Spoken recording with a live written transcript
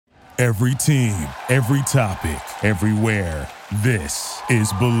Every team, every topic, everywhere. This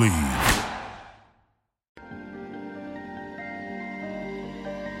is Believe.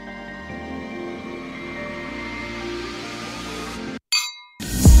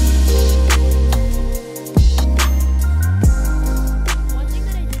 One thing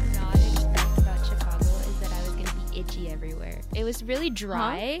that I did not expect about Chicago is that I was going to be itchy everywhere. It was really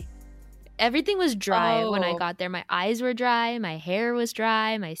dry. Everything was dry when I got there. My eyes were dry, my hair was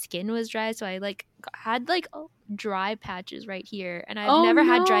dry, my skin was dry. So I had dry patches right here, and I've never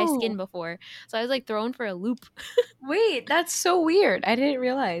had dry skin before. So I was like thrown for a loop. Wait, that's so weird. I didn't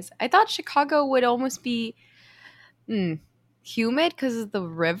realize. I thought Chicago would almost be humid because of the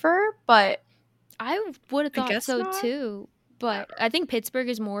river, but I would have I thought guess so not. too. But I think Pittsburgh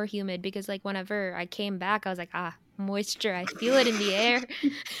is more humid because like whenever I came back, I was like, moisture. I feel it in the air.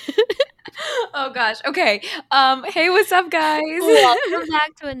 Oh gosh. Okay. Hey, what's up, guys? Welcome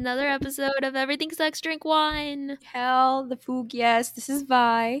back to another episode of Everything Sucks, Drink Wine. Hell, the Foog. Yes, this is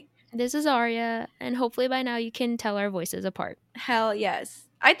Vi. This is Arya, and hopefully by now you can tell our voices apart. Hell yes.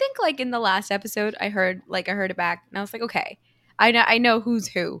 I think like in the last episode, I heard it back, and I was like, okay, I know who's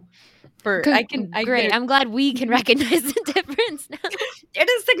who. Great. I'm glad we can recognize the difference now. It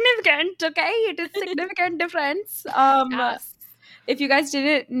is significant. Okay, it is significant difference. Yes. If you guys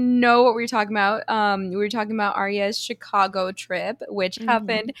didn't know what we were talking about, we were talking about Arya's Chicago trip, which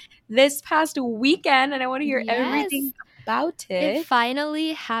happened this past weekend, and I want to hear everything about it. It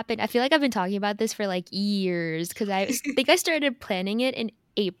finally happened. I feel like I've been talking about this for like years because I think I started planning it in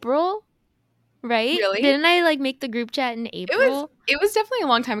April, right? Really? Didn't I like make the group chat in April? It was definitely a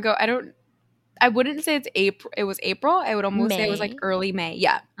long time ago. I wouldn't say it's April. It was April. I would almost say it was like early May.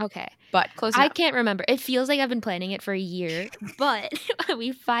 Yeah. Okay. But close I enough. can't remember. It feels like I've been planning it for a year, but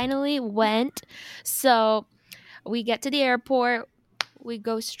we finally went. So we get to the airport. We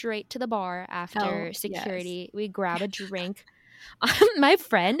go straight to the bar after security. Yes. We grab a drink. My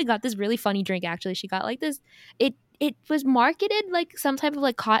friend got this really funny drink, actually. She got like this. It was marketed like some type of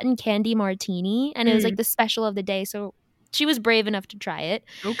like cotton candy martini, and it was like the special of the day. So she was brave enough to try it.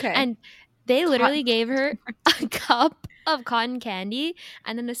 Okay. And they literally gave her a cup of cotton candy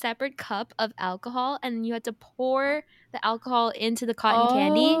and then a separate cup of alcohol, and you had to pour the alcohol into the cotton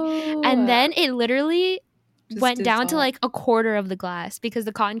candy, and then it literally went down to like a quarter of the glass because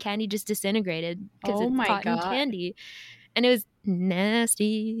the cotton candy just disintegrated because it's cotton candy, and it was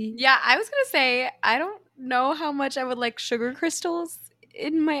nasty. Yeah, I was gonna say I don't know how much I would like sugar crystals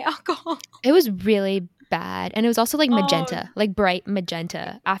in my alcohol. It was really bad, and it was also like magenta, like bright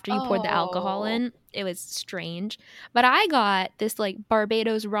magenta after you poured the alcohol in. It was strange, but I got this like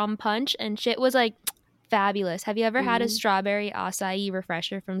Barbados rum punch, and shit was like fabulous. Have you ever had a strawberry acai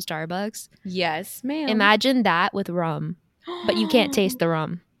refresher from Starbucks? Yes, ma'am. Imagine that with rum, but you can't taste the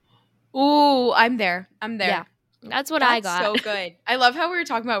rum. Ooh, I'm there. Yeah, that's what I got. So good. I love how we were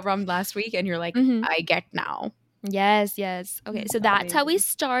talking about rum last week, and you're like, I get now. Yes. Okay, so that's how we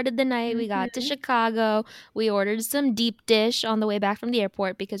started the night. We got to Chicago. We ordered some deep dish on the way back from the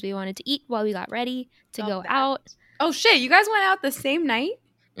airport because we wanted to eat while we got ready to go out. Oh, shit. You guys went out the same night?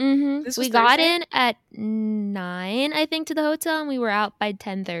 We got in at 9, I think, to the hotel, and we were out by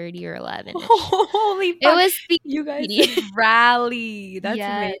 10:30 or 11. Holy fuck. It was you guys rally. That's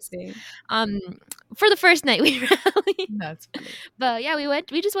amazing. For the first night, we rallied. That's funny. But yeah,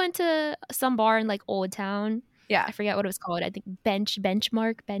 we just went to some bar in like Old Town. Yeah. I forget what it was called. I think Bench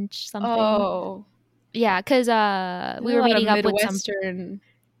something. Oh. Yeah, because we were meeting up with some.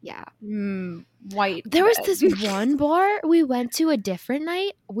 Yeah. White. There was this one bar we went to a different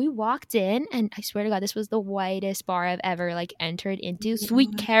night. We walked in, and I swear to God, this was the whitest bar I've ever like entered into.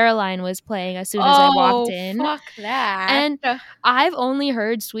 Sweet Caroline was playing as soon as I walked in. Fuck that. And I've only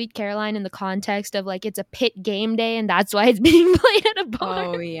heard Sweet Caroline in the context of like it's a pit game day, and that's why it's being played at a bar.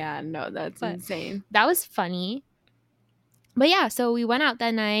 Oh yeah, no, that's insane. That was funny. But yeah, so we went out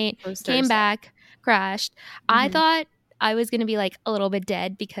that night, came back, crashed. I thought I was going to be like a little bit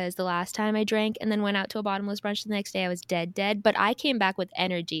dead because the last time I drank and then went out to a bottomless brunch the next day, I was dead. But I came back with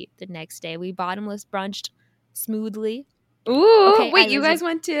energy the next day. We bottomless brunched smoothly. Ooh, okay, wait, you guys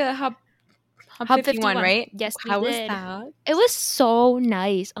went to Hub 51, right? Yes, we did. How was that? It was so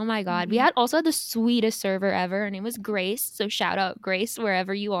nice. Oh my God. We had the sweetest server ever. Her name was Grace. So shout out Grace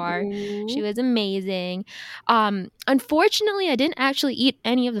wherever you are. She was amazing. Unfortunately, I didn't actually eat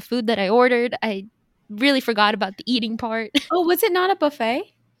any of the food that I ordered. I really forgot about the eating part. Oh, was it not a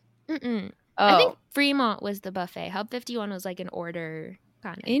buffet? Oh. I think Fremont was the buffet. Hub 51 was like an order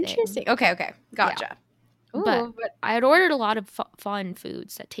kind of Interesting. thing. Okay. Gotcha. Yeah. But I had ordered a lot of fun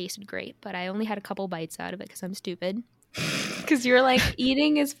foods that tasted great, but I only had a couple bites out of it because I'm stupid. Because you're like,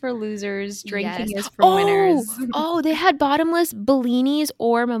 eating is for losers, drinking is for winners. Oh, they had bottomless Bellinis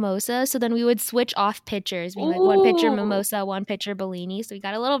or mimosa. So then we would switch off pitchers, being like one pitcher mimosa, one pitcher Bellini. So we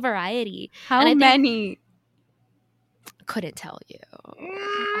got a little variety. How many? Couldn't tell you.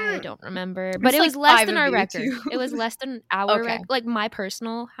 I don't remember. But it was less than our record. It was less than our record. Like my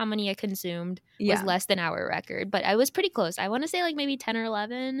personal, how many I consumed was less than our record. But I was pretty close. I want to say like maybe 10 or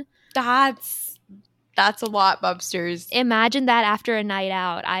 11. That's a lot, Bubsters. Imagine that after a night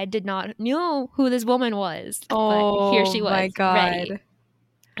out. I did not know who this woman was. But here she was. My God. Ready.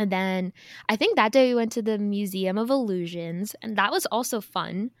 And then I think that day we went to the Museum of Illusions. And that was also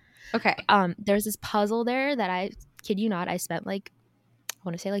fun. Okay. There's this puzzle there that I kid you not, I spent like, I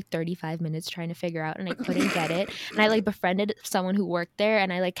want to say like 35 minutes trying to figure out, and I couldn't get it. And I like befriended someone who worked there,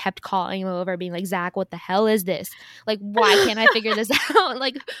 and I like kept calling him over being like, Zach, what the hell is this? Like, why can't I figure this out?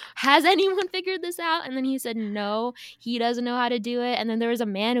 Like, has anyone figured this out? And then he said, no, he doesn't know how to do it. And then there was a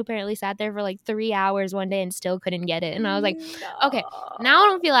man who apparently sat there for like 3 hours one day and still couldn't get it. And I was like, okay, now I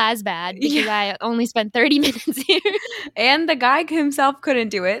don't feel as bad because I only spent 30 minutes here. And the guy himself couldn't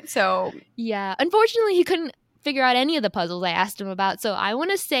do it. So yeah, unfortunately he couldn't figure out any of the puzzles I asked him about. So I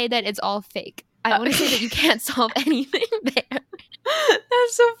want to say that it's all fake. I want to say that you can't solve anything there.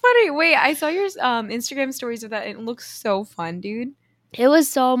 That's so funny. Wait, I saw your Instagram stories of that. It looks so fun, dude. It was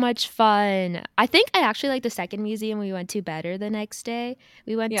so much fun. I think I actually like the second museum we went to better the next day.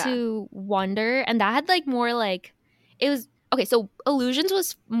 We went to Wonder, and that had like more like, it was, okay, so Illusions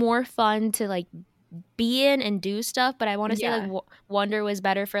was more fun to like be in and do stuff, but I want to say like Wonder was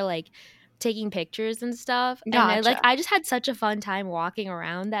better for like taking pictures and stuff. Gotcha. And I just had such a fun time walking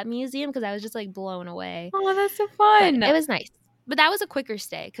around that museum because I was just like blown away. Oh, that's so fun. But it was nice. But that was a quicker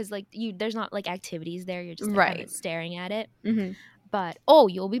stay because like there's not like activities there. You're just like, kind of staring at it. Mm-hmm. But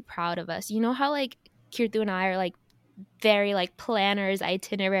you'll be proud of us. You know how like Kirtu and I are like very like planners,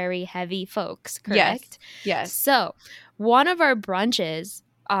 itinerary heavy folks, correct? Yes. So one of our brunches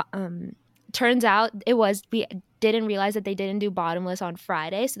turns out we didn't realize that they didn't do bottomless on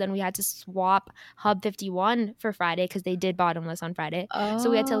Friday. So then we had to swap Hub 51 for Friday because they did bottomless on Friday.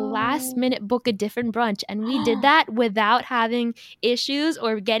 So we had to last minute book a different brunch. And we did that without having issues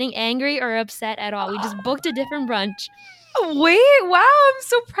or getting angry or upset at all. We just booked a different brunch. Wait, wow, I'm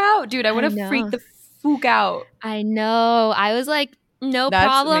so proud. Dude, I would have freaked the fuck out. I know. I was like, no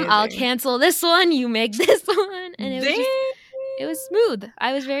problem. Amazing. I'll cancel this one. You make this one. And it was just... It was smooth.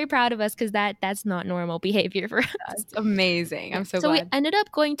 I was very proud of us because that's not normal behavior for us. That's amazing. I'm so glad. So we ended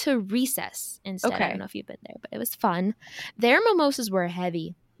up going to Recess instead. Okay. I don't know if you've been there, but it was fun. Their mimosas were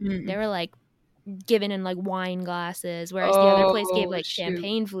heavy. They were like given in like wine glasses, whereas the other place gave like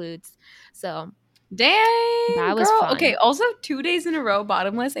champagne flutes. So dang, that was fun. Okay, also 2 days in a row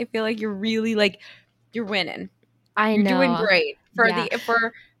bottomless. I feel like you're really like you're winning. You're doing great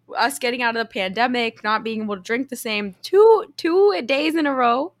for us getting out of the pandemic, not being able to drink the same two days in a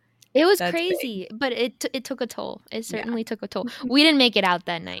row. It was crazy, but it took a toll. It certainly took a toll. We didn't make it out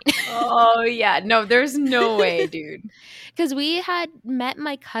that night. Oh, yeah. No, there's no way, dude. Because we had met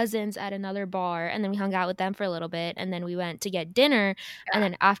my cousins at another bar, and then we hung out with them for a little bit, and then we went to get dinner, and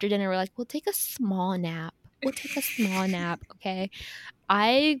then after dinner, we're like, we'll take a small nap. Okay?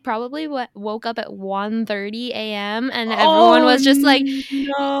 I probably woke up at 1:30 a.m. and everyone was just like,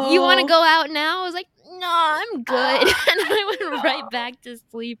 no. You want to go out now? I was like, no, I'm good. And I went right back to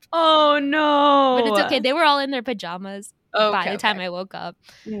sleep. Oh, no. But it's okay. They were all in their pajamas by the time I woke up.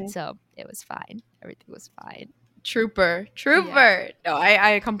 So it was fine. Everything was fine. Trooper. Yeah. No,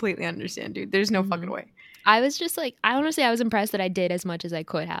 I completely understand, dude. There's no fucking way. I was just like, I want to say I was impressed that I did as much as I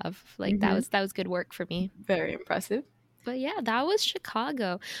could have. Like that was good work for me. Very impressive. But yeah, that was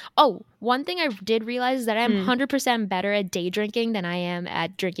Chicago. Oh, one thing I did realize is that I'm 100% better at day drinking than I am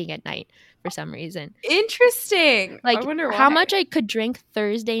at drinking at night for some reason. Interesting. Like I wonder why. How much I could drink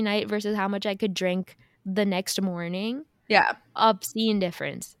Thursday night versus how much I could drink the next morning. Yeah. Obscene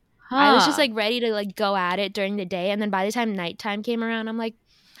difference. I was just like ready to like go at it during the day. And then by the time nighttime came around, I'm like,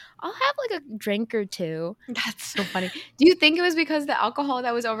 I'll have like a drink or two. That's so funny. Do you think it was because the alcohol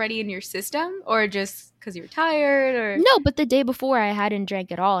that was already in your system or just because you were tired or? No, but the day before I hadn't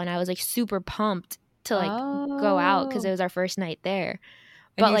drank at all. And I was like super pumped to like go out because it was our first night there.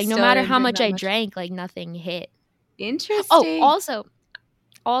 But like no matter how much I drank, like nothing hit. Interesting. Oh,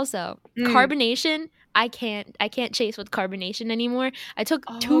 also carbonation. I can't chase with carbonation anymore. I took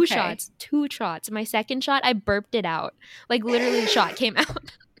two shots. My second shot, I burped it out. Like literally the shot came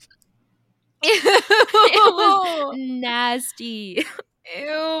out. It was nasty.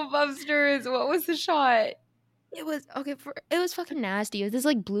 Ew, Bubsters. What was the shot? It was it was fucking nasty. It was this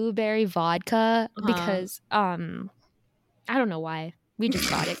like blueberry vodka because I don't know why. We just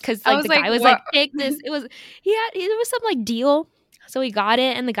got it because I like was the like, guy was what? like, take this. It was there was some like deal. So we got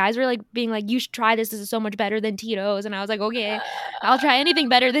it, and the guys were like being like, "You should try this. This is so much better than Tito's." And I was like, "Okay, I'll try anything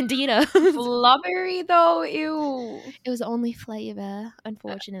better than Tito's." Blueberry though, ew. It was only flavor,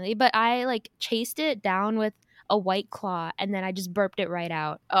 unfortunately. But I like chased it down with a White Claw, and then I just burped it right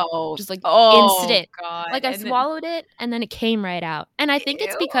out. Oh, Just like oh instant. God! Like I swallowed it, and then it came right out. And I think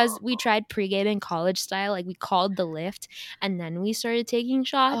it's because we tried pre-gaming college style. Like we called the lift, and then we started taking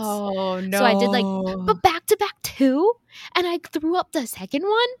shots. Oh no! So I did like, but back to back 2, and I threw up the second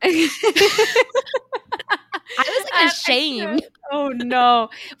one. I was like ashamed. Oh no!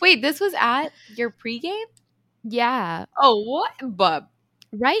 Wait, this was at your pregame? Yeah. Oh, what, bub?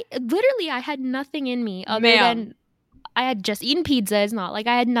 Right? Literally, I had nothing in me other than I had just eaten pizza. It's not like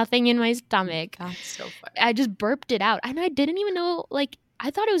I had nothing in my stomach. That's so funny. I just burped it out, and I didn't even know. Like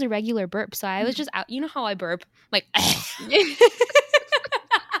I thought it was a regular burp, so I was just out. You know how I burp? Like.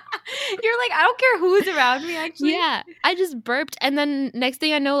 You're like, I don't care who's around me, actually. Yeah, I just burped, and then next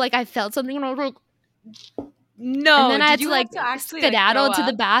thing I know, like I felt something, and I was like, no. And then I had to like actually skedaddle like, to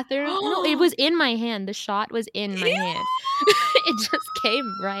the bathroom. No, it was in my hand. The shot was in my hand. It just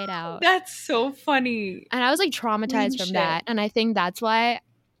came right out. That's so funny. And I was like traumatized from that, and I think that's why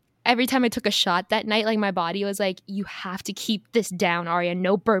every time I took a shot that night, like my body was like, "You have to keep this down, Aria.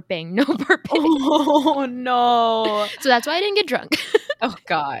 No burping, no burping." Oh no! So that's why I didn't get drunk. Oh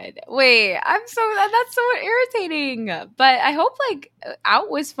God! Wait, that's so irritating. But I hope like out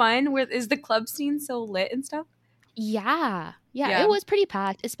was fun. Is the club scene so lit and stuff? Yeah, it was pretty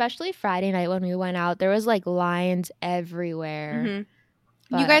packed, especially Friday night when we went out. There was like lines everywhere.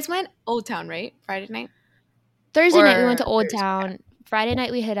 Mm-hmm. You guys went Old Town, right? Friday night. Thursday night we went to Old Town. Friday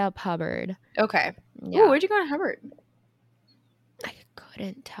night we hit up Hubbard. Okay. Yeah. Ooh, where'd you go to Hubbard? I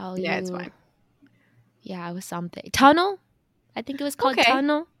couldn't tell you. Yeah, it's fine. Yeah, it was something. Tunnel? I think it was called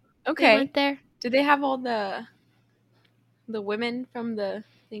Tunnel. Okay. We went there. Did they have all the women from the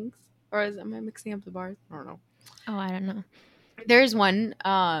things? Or am I mixing up the bars? I don't know. Oh, I don't know. There's one.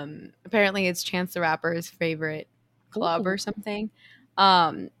 Apparently it's Chance the Rapper's favorite club or something.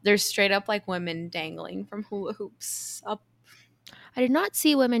 There's straight up like women dangling from hula hoops up. I did not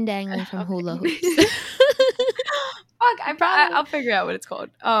see women dangling from hula hoops. Fuck, I'll figure out what it's called.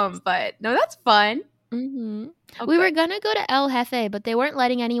 But no, that's fun. Mm-hmm. Okay. We were gonna go to El Jefe, but they weren't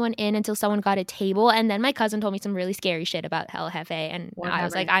letting anyone in until someone got a table. And then my cousin told me some really scary shit about El Jefe, and I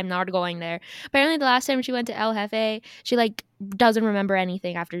was like, I'm not going there. Apparently, the last time she went to El Jefe, she like doesn't remember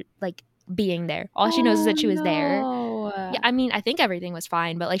anything after like being there. All she knows is that she was there. Yeah, I mean, I think everything was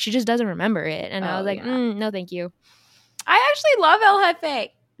fine, but like she just doesn't remember it. And I was like, no, thank you. I actually love El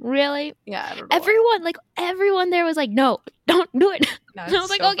Jefe. Really? Yeah, I don't know. Everyone there was like, no, don't do it. No, and I was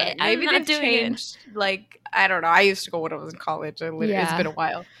like, okay, maybe I'm not they've doing changed. Like, I don't know. I used to go when I was in college. It's been a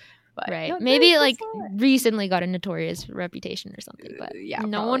while. But right. No, maybe like recently got a notorious reputation or something, but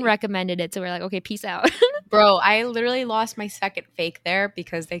no one recommended it. So we're like, okay, peace out. Bro, I literally lost my second fake there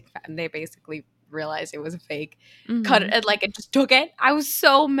because they basically realized it was a fake. Mm-hmm. Cut it, like it just took it. I was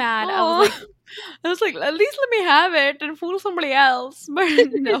so mad. Aww. I was like, at least let me have it and fool somebody else. But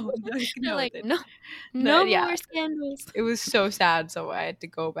no, no more scandals. It was so sad, so I had to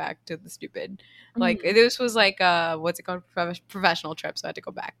go back to the stupid. Like this was like what's it called, professional trip, so I had to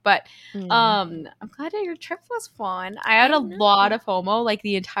go back. But I'm glad that your trip was fun. I had a lot of FOMO like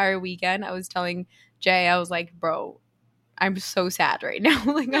the entire weekend. I was telling Jay, I was like, bro, I'm so sad right now.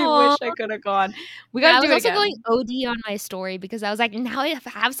 Like, Aww. I wish I could have gone. We got to do it again. I was also going OD on my story because I was like, now I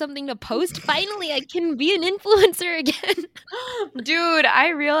have something to post. Finally, I can be an influencer again. Dude, I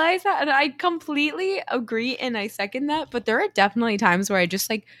realize that, and I completely agree, and I second that. But there are definitely times where I just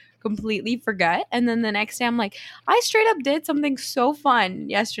like completely forget, and then the next day I'm like, I straight up did something so fun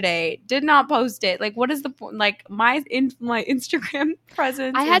yesterday, did not post it. Like, what is the point? Like my Instagram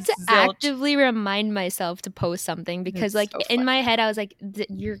presence, I had to actively remind myself to post something because like so in my head I was like,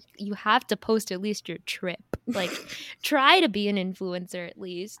 you have to post at least your trip, like try to be an influencer at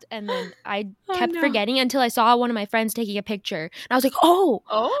least. And then I kept forgetting until I saw one of my friends taking a picture, and I was like, oh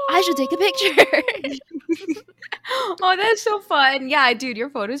I should take a picture. Oh, that's so fun. Yeah, dude, your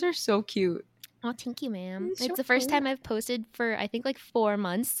photos are so cute. Oh, thank you, ma'am. It's the first time I've posted for, I think, like 4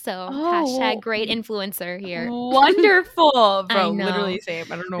 months. So hashtag great influencer here. Wonderful. Bro, literally same.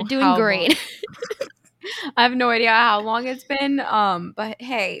 I don't know. We're doing great. I have no idea how long it's been. But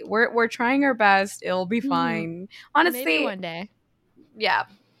hey, we're trying our best. It'll be fine. Honestly, maybe one day. Yeah.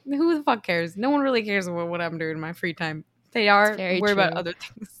 Who the fuck cares? No one really cares about what I'm doing in my free time. They are worried about other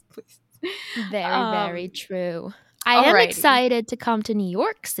things, please. Very, very true. I am Alrighty. excited to come to New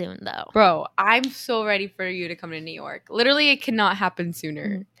York soon, though. Bro, I'm so ready for you to come to New York. Literally, it cannot happen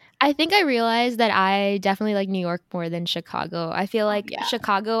sooner. I think I realized that I definitely like New York more than Chicago. I feel like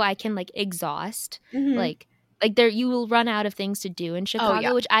Chicago I can like exhaust. Like there you will run out of things to do in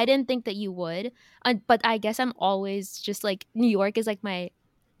Chicago, which I didn't think that you would. But I guess I'm always just like New York is like my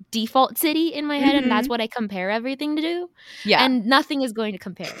default city in my head, and that's what I compare everything to do. Yeah. And nothing is going to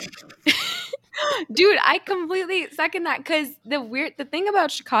compare. Dude, I completely second that, because the thing about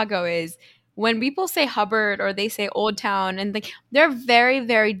Chicago is when people say Hubbard or they say Old Town, and like they're very,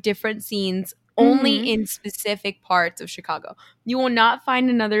 very different scenes only in specific parts of Chicago. You will not find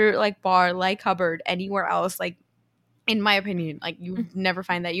another like bar like Hubbard anywhere else. Like, in my opinion, like you never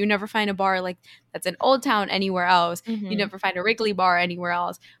find that. You never find a bar like that's in Old Town anywhere else. You never find a Wrigley bar anywhere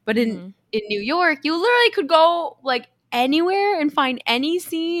else. But in New York, you literally could go like anywhere and find any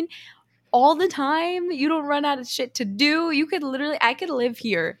scene all the time. You don't run out of shit to do. I could live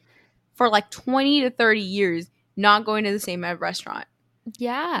here for like 20 to 30 years not going to the same restaurant.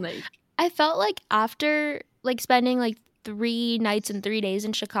 Yeah. Like, I felt like after like spending like 3 nights and 3 days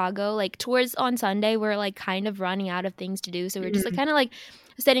in Chicago, like towards on Sunday, we're like kind of running out of things to do. So we're just like kind of like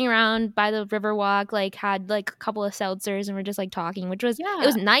sitting around by the Riverwalk, like had like a couple of seltzers and we're just like talking, which was, it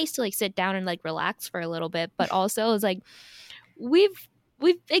was nice to like sit down and like relax for a little bit. But also it was like, we've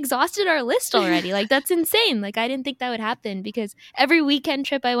exhausted our list already. Like, that's insane. Like, I didn't think that would happen, because every weekend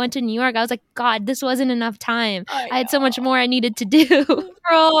trip I went to New York, I was like, God, this wasn't enough time. I had so much more I needed to do.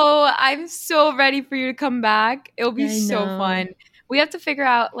 Bro, I'm so ready for you to come back. It'll be so fun. We have to figure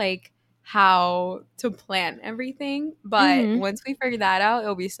out like how to plan everything, but once we figure that out,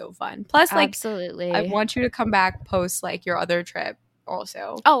 it'll be so fun. Plus, like, absolutely, I want you to come back post like your other trip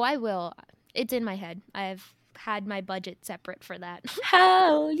also. Oh, I will. It's in my head. I've had my budget separate for that.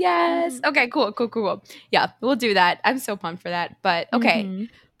 Hell yes. Okay, cool. Yeah, we'll do that. I'm so pumped for that. But okay,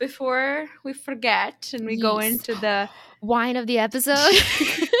 before we forget and we go into the wine of the episode.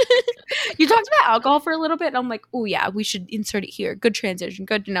 You talked about alcohol for a little bit, and I'm like, oh yeah, we should insert it here. Good transition.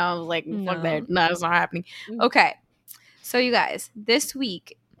 Good to know. I was like, fuck that. No, it's not happening. Okay. So you guys, this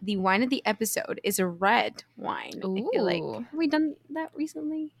week the wine of the episode is a red wine. Ooh. I feel like, have we done that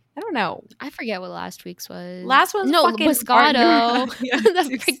recently? I don't know. I forget what last week's was. Last one's fucking Moscato.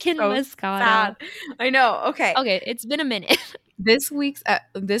 The freaking so Moscato. Sad. I know. Okay. Okay, it's been a minute. This week's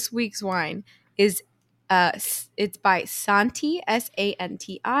wine is it's by Santi,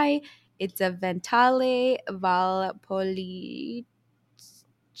 Santi. It's a Ventale Valpolicella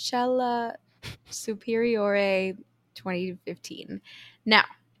Superiore 2015. Now,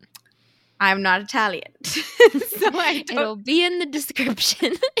 I'm not Italian, so it'll be in the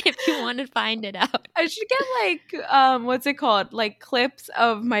description if you want to find it out. I should get like what's it called? Like clips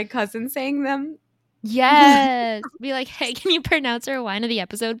of my cousin saying them. Yes. Be like, hey, can you pronounce our wine of the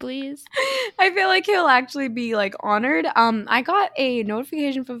episode, please? I feel like he'll actually be like honored. I got a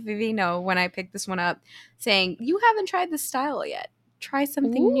notification from Vivino when I picked this one up saying, you haven't tried this style yet. Try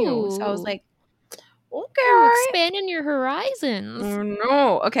something new. So I was like, okay. Expanding your horizons. Oh,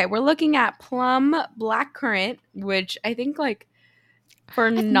 no. Okay, we're looking at plum blackcurrant, which I think like for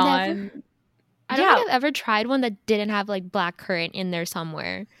I don't think I've ever tried one that didn't have like blackcurrant in there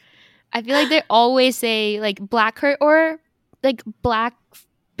somewhere. I feel like they always say like blackcurrant or like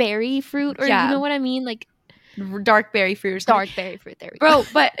blackberry fruit, or you know what I mean? Like dark berry fruit or something. Dark berry fruit, there we go. Bro,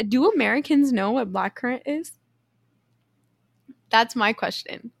 but do Americans know what blackcurrant is? That's my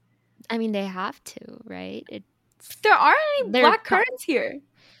question. I mean, they have to, right? There aren't any black currants here.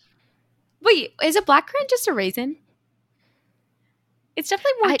 Wait, is a blackcurrant just a raisin? It's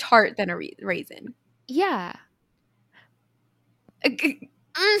definitely more tart than a raisin. Yeah. Do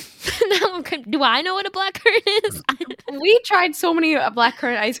I know what a blackcurrant is? We tried so many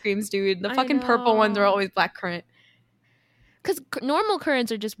blackcurrant ice creams, dude. The fucking purple ones are always blackcurrant. Because normal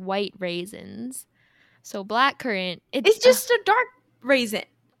currants are just white raisins. So blackcurrant, it's just a dark raisin,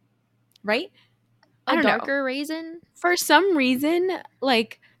 right? A darker raisin? For some reason,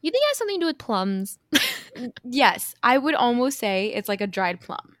 like... You think it has something to do with plums? Yes, I would almost say it's like a dried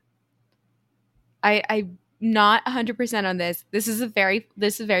plum. I'm not 100% on this. This is very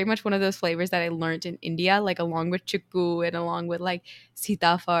much one of those flavors that I learned in India, like along with chiku and along with like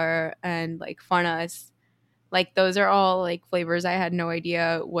sitafar and like farnas. Like those are all like flavors I had no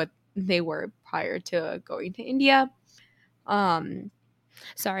idea what they were prior to going to India.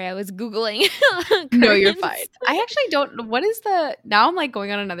 Sorry, I was Googling. No, you're fine. I actually don't. What is now I'm like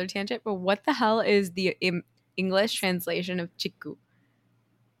going on another tangent, but what the hell is the English translation of chiku?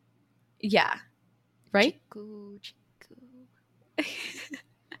 Yeah. Right? Chiku.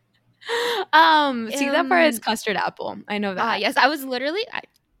 Sitapur is custard apple. I know that. Yes, I was literally.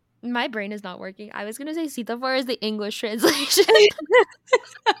 My brain is not working. I was gonna say sitapur is the English translation.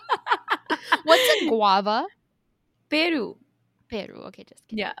 What's a guava? Peru. Peru. Okay, just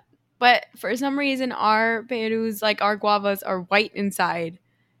kidding. Yeah. But for some reason, our Perus, like our guavas, are white inside.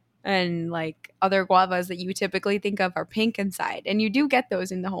 And like other guavas that you typically think of are pink inside. And you do get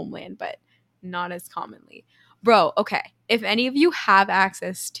those in the homeland, but not as commonly. Bro, okay. If any of you have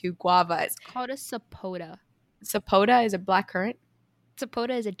access to guavas. It's called a sapota. Sapota is a blackcurrant?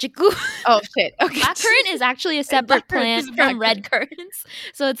 Sapota is a chiku. Oh, shit. Okay. Blackcurrant is actually a separate plant from red currants.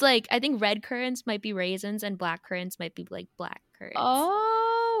 So it's like, I think red currants might be raisins and black currants might be like black currants.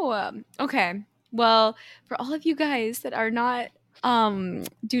 Oh, okay. Well, for all of you guys that are not,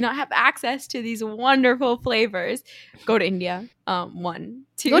 do not have access to these wonderful flavors, go to India. 1,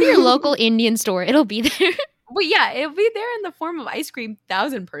 2. Go to your local Indian store. It'll be there. Well, yeah, it'll be there in the form of ice cream,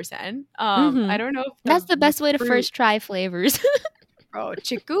 1,000%. I don't know if that's the best way to first try flavors. Bro,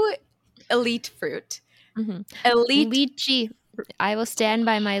 chiku, elite fruit. Mm-hmm. Elite lychee. I will stand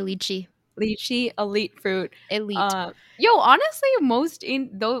by my lychee. Lychee, elite fruit. Elite. Honestly,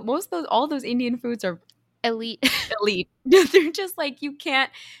 all those Indian foods are elite. Elite. They're just like you can't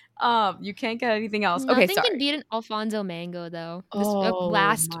get anything else. Nothing okay, sorry. can beat an Alfonso mango though. This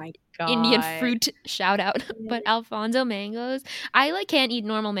last my God. Indian fruit shout out. But Alfonso mangoes, I can't eat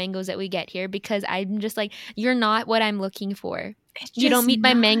normal mangoes that we get here because I'm just like, you're not what I'm looking for. You don't meet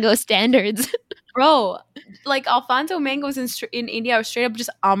my mango standards. Bro, like Alfonso mangoes in India are straight up just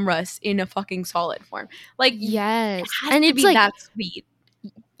amras in a fucking solid form. Like, yes. It has and to it's be that sweet.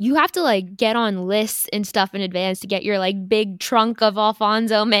 You have to get on lists and stuff in advance to get your big trunk of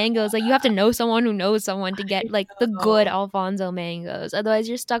Alfonso mangoes. You have to know someone who knows someone to get the good Alfonso mangoes. Otherwise,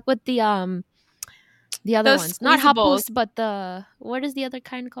 you're stuck with the other ones, not hapus, but what is the other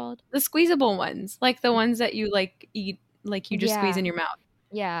kind called? The squeezable ones, the ones that you eat, you just squeeze in your mouth.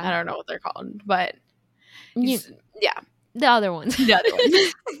 Yeah, I don't know what they're called, but the other ones. The other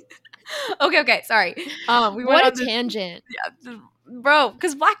ones. Okay, sorry. We went on a tangent. Yeah. Bro,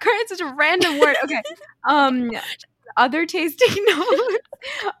 because blackcurrant is such a random word. Okay. Other tasting notes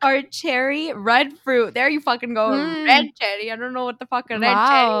are cherry, red fruit. There you fucking go. Red cherry. I don't know what the fuck a red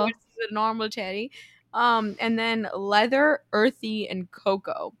cherry is. A normal cherry. And then leather, earthy, and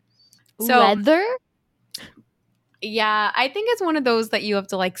cocoa. So leather? Yeah, I think it's one of those that you have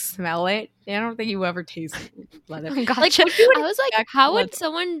to smell it. I don't think you ever taste leather. Gotcha. I was like, how would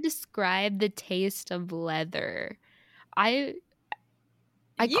someone describe the taste of leather? I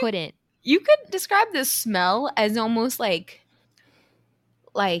couldn't. You could describe the smell as almost like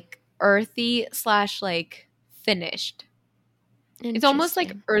earthy / finished. It's almost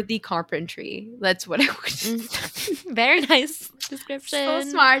like earthy carpentry. That's what I would. Very nice description. So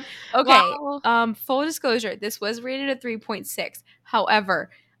smart. Okay. Wow. Full disclosure, this was rated a 3.6.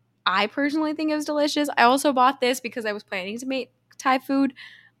 However, I personally think it was delicious. I also bought this because I was planning to make Thai food.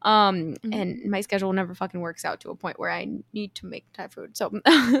 And my schedule never fucking works out to a point where I need to make Thai food. So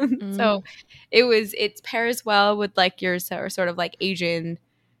so it pairs well with your sort of Asian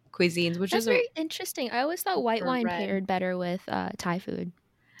cuisines, which is very interesting. I always thought white wine paired better with Thai food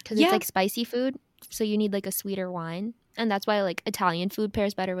because it's spicy food, so you need a sweeter wine, and that's why Italian food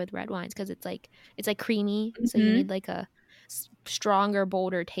pairs better with red wines because it's creamy, so you need a stronger,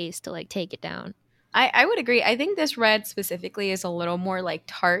 bolder taste to take it down. I would agree. I think this red specifically is a little more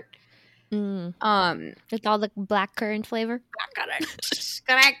tart. With all the blackcurrant flavor.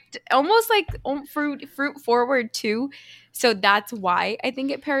 Correct. Almost fruit forward too. So that's why I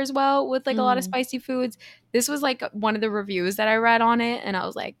think it pairs well with a lot of spicy foods. This was one of the reviews that I read on it, and I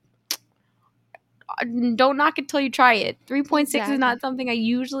was like, don't knock it till you try it. 3.6 is not something I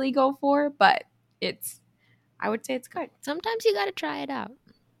usually go for, but I would say it's good. Sometimes you gotta try it out.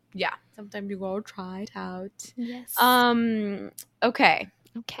 Yeah, sometimes you go try it out. Yes. Okay.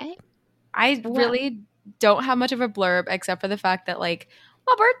 I really don't have much of a blurb except for the fact that my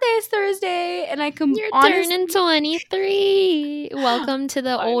birthday is Thursday and You're turning 23. Welcome to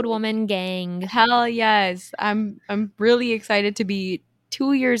the old woman gang. Hell yes. I'm really excited to be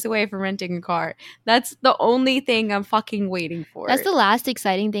 2 years away from renting a car. That's the only thing I'm fucking waiting for. That's the last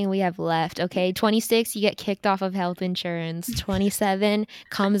exciting thing we have left, okay? 26, you get kicked off of health insurance. 27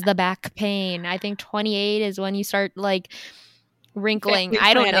 comes the back pain. I think 28 is when you start wrinkling.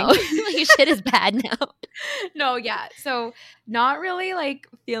 I don't know. Shit is bad now. No, yeah. So not really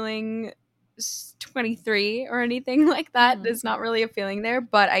feeling 23 or anything like that. There's not really a feeling there,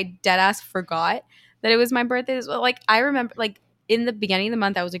 but I deadass forgot that it was my birthday as well. I remember in the beginning of the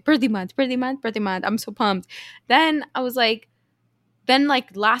month, I was birthday month. I'm so pumped. Then I was then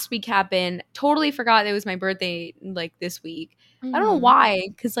like last week happened. Totally forgot it was my birthday like this week. Mm-hmm. I don't know why,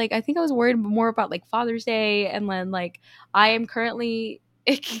 because like I think I was worried more about like Father's Day, and then like I am currently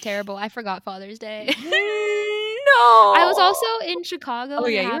I'm terrible. I forgot Father's Day. No, I was also in Chicago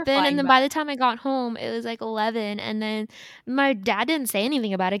when it you were happened, flying and then back. by the time I got home, it was like 11, and then my dad didn't say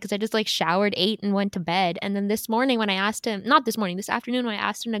anything about it because I just like showered, ate, and went to bed. And then this morning when I asked him, not this morning, this afternoon when I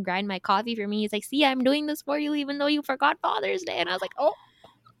asked him to grind my coffee for me, he's like, "See, I'm doing this for you, even though you forgot Father's Day." And I was like, "Oh,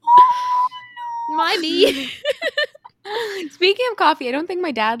 my bee." Speaking of coffee, I don't think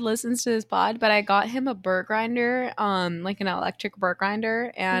my dad listens to this pod, but I got him a burr grinder, like an electric burr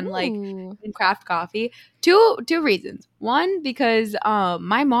grinder, and like Ooh. craft coffee. Two reasons. One, because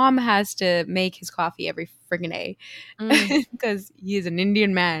my mom has to make his coffee every friggin' day because he's an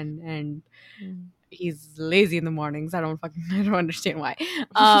Indian man and he's lazy in the mornings. I don't understand why.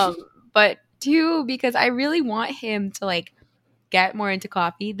 But two, because I really want him to like get more into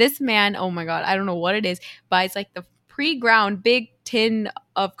coffee. This man, oh my god, I don't know what it is, buys like the pre-ground big tin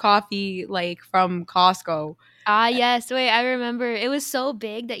of coffee like from Costco. Ah, yes. Wait, I remember. It was so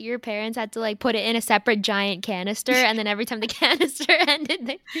big that your parents had to like put it in a separate giant canister, and then every time the canister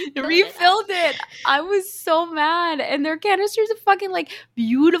ended, they refilled it. I was so mad. And their canisters are fucking like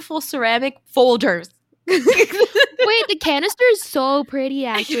beautiful ceramic folders. Wait, the canister is so pretty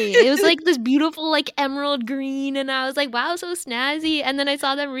actually. It was like this beautiful like emerald green, and I was like, wow, so snazzy. And then I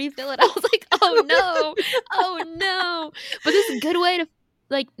saw them refill it. I was like, oh no. Oh no. But this is a good way to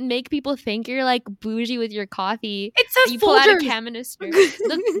like make people think you're like bougie with your coffee. It says you pull out a Folgers. canister.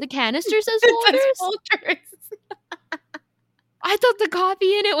 The canister says Folgers? It says Folgers. I thought the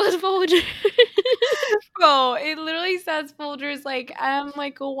coffee in it was Folgers. Bro, it literally says Folgers. Like, I'm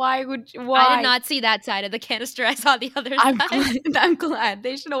like, why? I did not see that side of the canister. I saw the other side. I'm glad.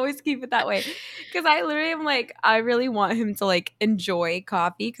 They should always keep it that way. Because I literally am like, I really want him to like enjoy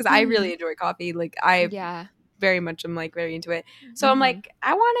coffee. Because I really enjoy coffee. Like, I very much am like very into it. So I'm like,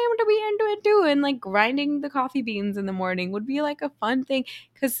 I want him to be into it too. And like grinding the coffee beans in the morning would be like a fun thing.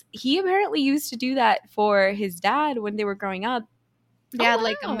 Because he apparently used to do that for his dad when they were growing up. They had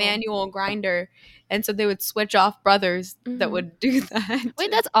like a manual grinder, and so they would switch off brothers that would do that.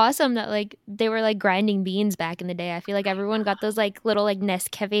 Wait, that's awesome that like they were like grinding beans back in the day. I feel like everyone got those like little like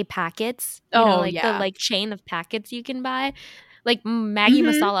Nescafe packets. You know, like the like chain of packets you can buy. Like Maggi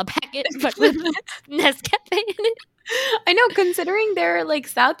masala packet, but with Nescafe in it. I know, considering they're like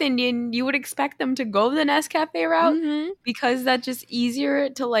South Indian, you would expect them to go the Nescafe route because that's just easier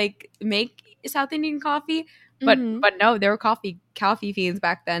to like make South Indian coffee. But no, they were coffee fiends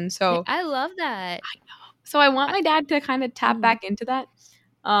back then. So I love that. I know. So I want my dad to kind of tap back into that.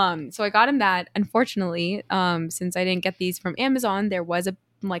 So I got him that. Unfortunately, since I didn't get these from Amazon, there was a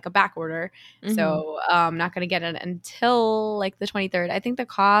back order. So I'm not gonna get it until like the 23rd. I think the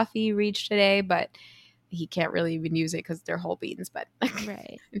coffee reached today, but he can't really even use it because they're whole beans. But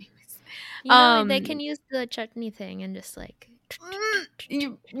right. Anyways, you know, they can use the chutney thing and just like.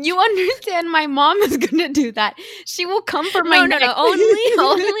 You understand? My mom is gonna do that. She will come for my neck. No. Only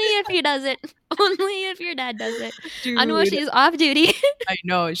if he does it. Only if your dad does it. Anua, she's off duty. I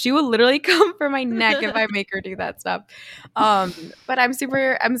know. She will literally come for my neck if I make her do that stuff. But I'm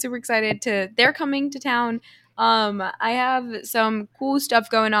super excited they're coming to town. I have some cool stuff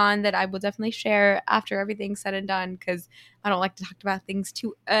going on that I will definitely share after everything's said and done because I don't like to talk about things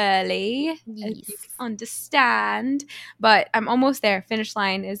too early, as you can understand. But I'm almost there. Finish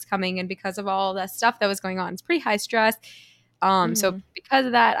line is coming, and because of all the stuff that was going on, it's pretty high stress. So because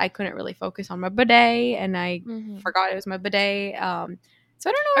of that, I couldn't really focus on my bidet, and I forgot it was my bidet. So I don't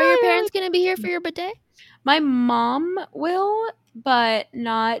know. Are your parents going to be here for your bidet? My mom will, but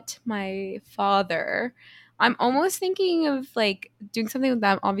not my father. I'm almost thinking of like doing something with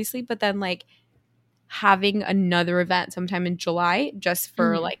them, obviously, but then like having another event sometime in July just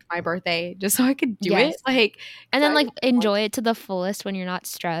for like my birthday, just so I could do it. Like, and then like enjoy it to the fullest when you're not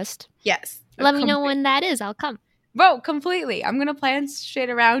stressed. Yes. Let me know when that is. I'll come. Bro, completely. I'm gonna plan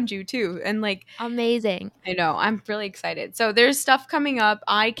shit around you too, and like amazing. I know. I'm really excited. So there's stuff coming up.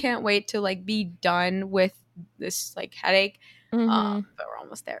 I can't wait to like be done with this like headache. But we're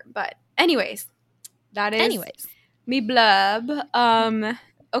almost there. But anyways. That is me blub.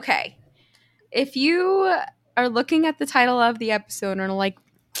 Okay. If you are looking at the title of the episode and are like,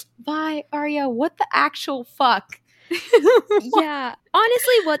 "Why, Arya, what the actual fuck?" Yeah.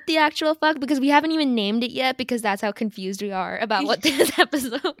 Honestly, what the actual fuck? Because we haven't even named it yet because that's how confused we are about what this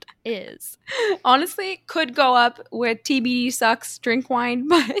episode is. Honestly, could go up with TBD sucks, drink wine,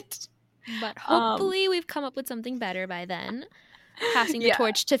 but hopefully we've come up with something better by then. Passing the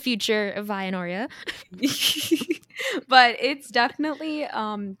torch to future Vi and Arya. But it's definitely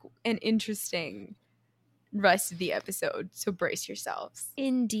an interesting rest of the episode. So brace yourselves.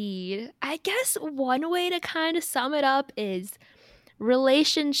 Indeed. I guess one way to kind of sum it up is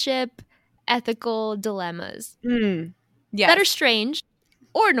relationship ethical dilemmas Yes. that are strange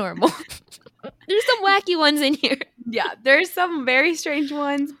or normal. There's some wacky ones in here. Yeah, there's some very strange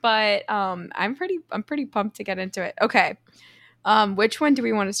ones, but I'm pretty pumped to get into it. Okay. Which one do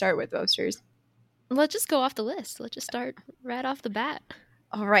we want to start with, Roasters? Let's just go off the list. Let's just start right off the bat.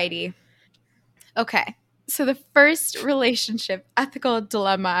 Alrighty. Okay. So the first relationship ethical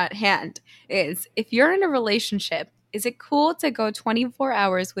dilemma at hand is, if you're in a relationship, is it cool to go 24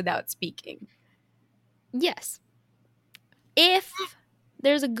 hours without speaking? Yes. If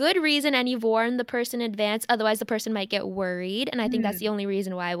there's a good reason and you've warned the person in advance, otherwise the person might get worried. And I think that's the only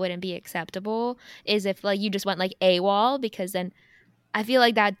reason why it wouldn't be acceptable, is if like you just went like AWOL, because then I feel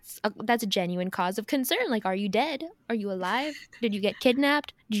like that's a genuine cause of concern. Like, are you dead? Are you alive? Did you get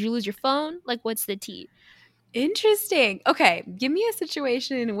kidnapped? Did you lose your phone? Like, what's the tea? Interesting. Okay, give me a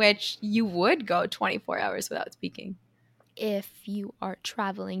situation in which you would go 24 hours without speaking. If you are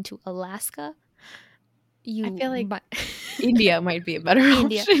traveling to Alaska, I feel like India might be a better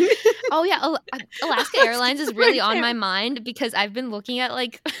India. option. Oh yeah, Alaska Airlines is really on my mind because I've been looking at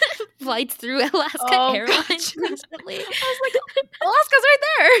like flights through Alaska Airlines recently. I was like, Alaska's right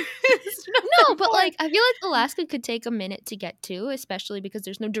there. No, but like I feel like Alaska could take a minute to get to, especially because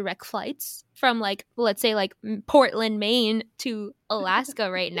there's no direct flights from like, let's say like Portland, Maine to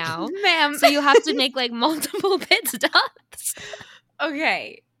Alaska right now. Ma'am. So you have to make like multiple pit stops.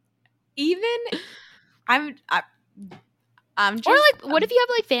 Okay. Even I'm just, or like, what if you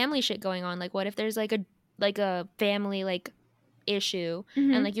have like family shit going on? Like, what if there's like a family like issue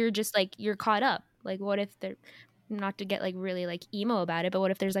and like you're caught up? Like, what if they're, not to get like really like emo about it, but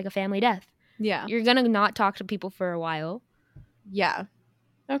what if there's like a family death? Yeah, you're gonna not talk to people for a while. Yeah.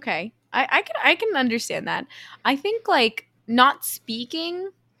 Okay. I can understand that. I think like not speaking,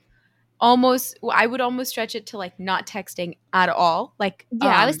 I would almost stretch it to like not texting at all. Like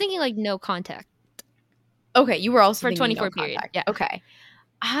I was thinking like no contact. Okay, you were also for 24 no period. contact. Yeah. Okay.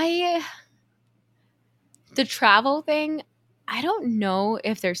 The travel thing, I don't know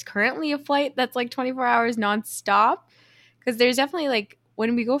if there's currently a flight that's like 24 hours nonstop, because there's definitely like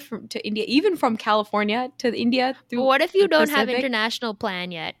when we go to India, even from California to India. What if you don't have international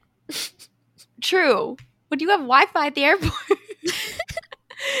plan yet? True. But you have Wi-Fi at the airport.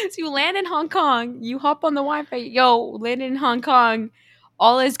 So you land in Hong Kong, you hop on the Wi-Fi, landed in Hong Kong,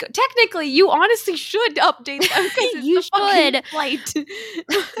 all is good. Technically, you honestly should update them because it's you should flight.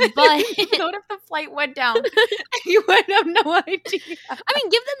 But what if the flight went down? You would have no idea. I mean,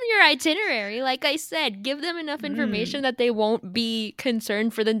 give them your itinerary. Like I said, give them enough information that they won't be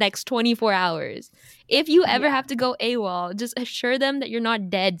concerned for the next 24 hours. If you ever have to go AWOL, just assure them that you're not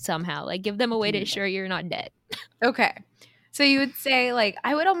dead somehow. Like, give them a way to assure you're not dead. Okay. So you would say, like,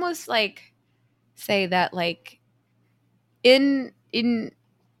 I would almost, like, say that, like, in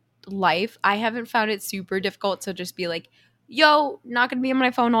life, I haven't found it super difficult to just be like, yo, not gonna be on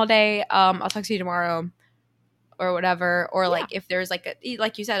my phone all day. I'll talk to you tomorrow or whatever. Or like if there's like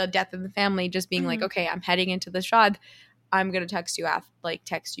like you said, a death in the family, just being like, okay, I'm heading into the shroud. I'm gonna text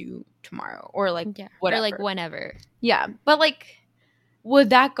you tomorrow or like whatever. Or like whenever. Yeah. But like,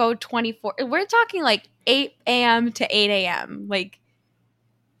 would that go 24? We're talking like 8 a.m. to 8 a.m. Like,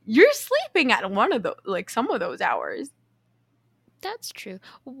 you're sleeping at one of those, like some of those hours. That's true.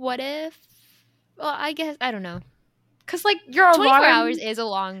 What if? Well, I guess I don't know. Because like your 24 hours is a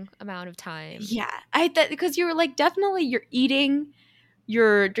long amount of time. Yeah, because you're like definitely you're eating,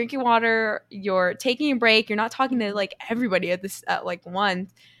 you're drinking water, you're taking a break, you're not talking to like everybody at like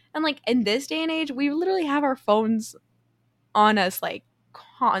once, and like in this day and age, we literally have our phones on us like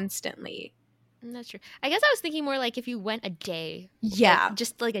constantly. That's true. I guess I was thinking more like if you went a day. Yeah, like,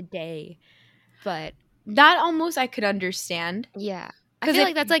 just like a day, but. That almost I could understand. Yeah. I feel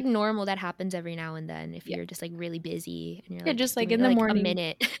like that's like normal. That happens every now and then if you're just like really busy and you're like just like in the morning a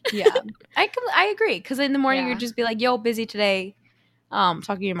minute. Yeah. I agree, because in the morning you'd just be like, yo, busy today, talk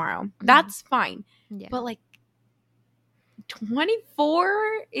to you tomorrow. That's fine. Yeah. But like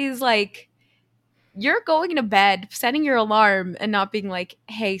 24 is like you're going to bed, setting your alarm and not being like,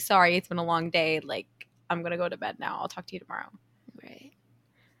 hey, sorry, it's been a long day, like I'm gonna go to bed now, I'll talk to you tomorrow. Right.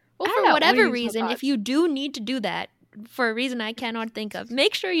 Well, for whatever reason, if you do need to do that, for a reason I cannot think of,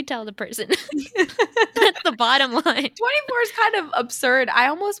 make sure you tell the person. That's the bottom line. 24 is kind of absurd. I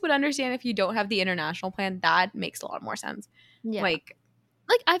almost would understand if you don't have the international plan. That makes a lot more sense. Yeah. Like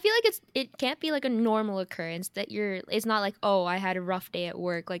like I feel like it can't be like a normal occurrence that it's not like, oh, I had a rough day at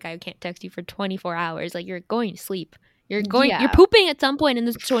work, like I can't text you for 24 hours. Like you're going to sleep. You're pooping at some point in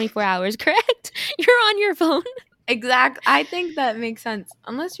this 24 hours, correct? You're on your phone. Exactly. I think that makes sense.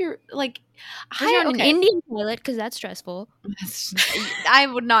 Unless you're like you're on an Indian toilet, because that's stressful. I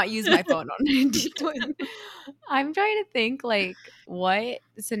would not use my phone on an Indian toilet. I'm trying to think like what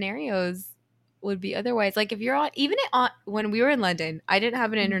scenarios would be otherwise. Like if you're on, even when we were in London, I didn't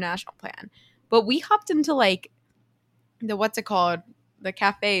have an international plan, but we hopped into like the what's it called, the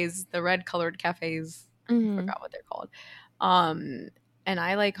cafes, the red colored cafes. I forgot what they're called. And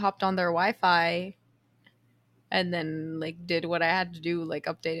I like hopped on their Wi-Fi and then like did what I had to do, like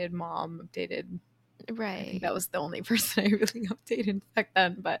updated mom, right. I think that was the only person I really updated back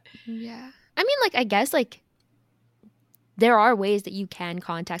then. But yeah, I mean, like I guess like there are ways that you can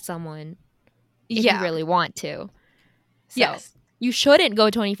contact someone if you really want to. So yes, you shouldn't go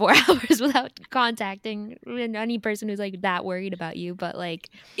 24 hours without contacting any person who's like that worried about you. But like,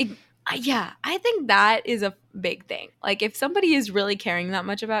 yeah, I think that is a big thing. Like if somebody is really caring that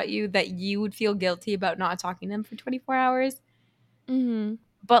much about you, that you would feel guilty about not talking to them for 24 hours.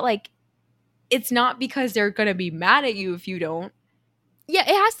 But like, it's not because they're going to be mad at you if you don't. Yeah,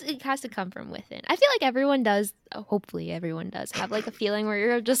 it has to come from within. I feel like everyone does, hopefully everyone does have like a feeling where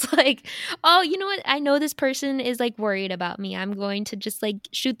you're just like, oh, you know what? I know this person is like worried about me. I'm going to just like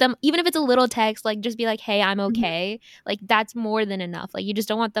shoot them, even if it's a little text, like just be like, hey, I'm okay. Like that's more than enough. Like you just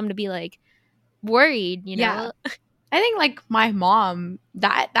don't want them to be like worried, you know? Yeah. I think like my mom,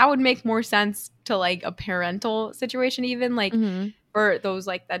 that would make more sense to like a parental situation, even like for those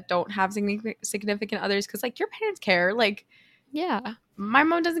like that don't have significant others, because like your parents care. Like, yeah, my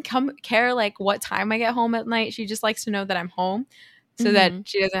mom doesn't care like what time I get home at night. She just likes to know that I'm home, so that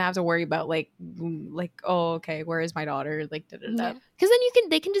she doesn't have to worry about like oh, okay, where is my daughter? Like, because then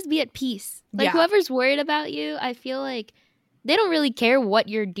they can just be at peace. Like whoever's worried about you, I feel like they don't really care what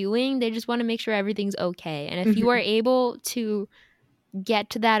you're doing. They just want to make sure everything's okay. And if you are able to get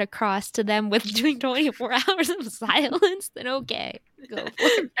to that across to them with doing 24 hours of silence, then okay, go for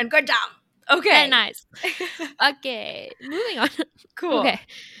it. And good job. Okay. Very nice. Okay. Moving on. Cool. Okay.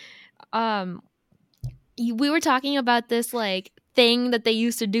 We were talking about this like thing that they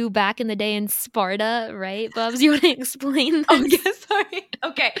used to do back in the day in Sparta, right? Bubs, you want to explain this? Oh, yeah, sorry.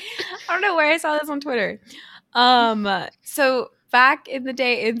 Okay. I don't know where I saw this on Twitter. So back in the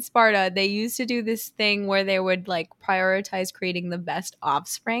day in Sparta, they used to do this thing where they would like prioritize creating the best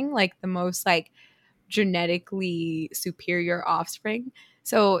offspring, like the most like genetically superior offspring.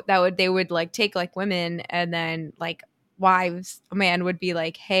 So they would like take like women, and then like wives, a man would be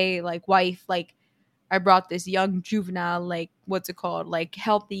like, hey, like wife, like I brought this young juvenile, like what's it called, like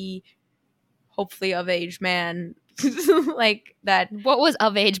healthy, hopefully of age man. Like that. What was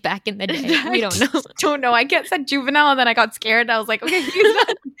of age back in the day? We don't know. Don't know. I kept said juvenile, and then I got scared. I was like, okay,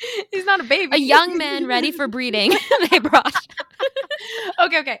 he's not a baby. A young man ready for breeding. They brought.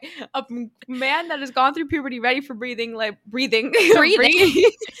 Okay. A man that has gone through puberty, ready for breathing, like breathing.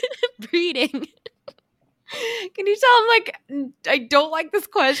 Breeding. Can you tell him like I don't like this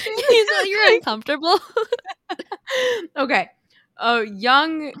question? You're uncomfortable. Okay. A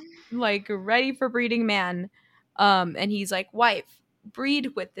young, like ready for breeding man. And he's like, wife,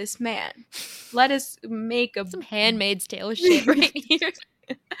 breed with this man. Let us make some Handmaid's Tale shit right here.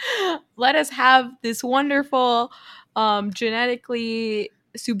 Let us have this wonderful, genetically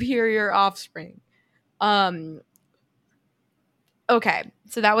superior offspring. Okay,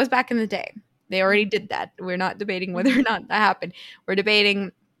 so that was back in the day. They already did that. We're not debating whether or not that happened. We're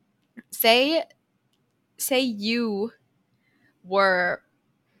debating, say you were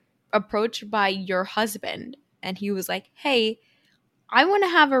approached by your husband, and he was like, hey, I want to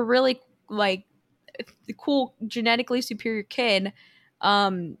have a really like cool genetically superior kid,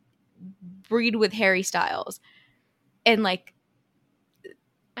 breed with Harry Styles. And like,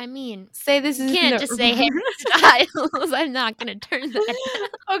 I mean, say this is, you can't just say Harry Styles. I'm not gonna turn that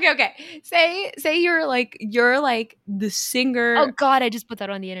down. Okay. Say you're like the singer. Oh God, I just put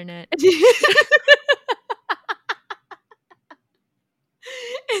that on the internet.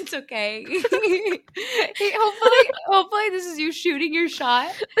 It's okay. Hopefully this is you shooting your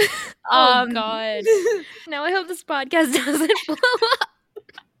shot. Oh God. Now I hope this podcast doesn't blow up.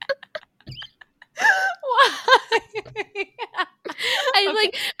 Why?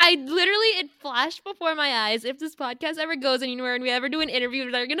 I literally, it flashed before my eyes. If this podcast ever goes anywhere and we ever do an interview,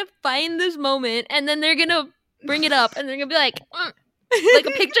 they're gonna find this moment and then they're gonna bring it up and they're gonna be like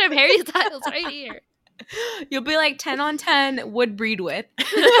a picture of Harry Styles right here. You'll be like 10 on 10 would breed with.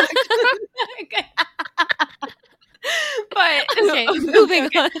 But Okay, moving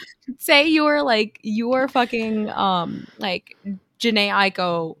on. say you're fucking like Janae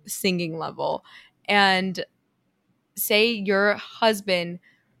Aiko singing level, and say your husband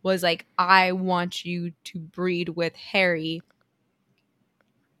was like, I want you to breed with Harry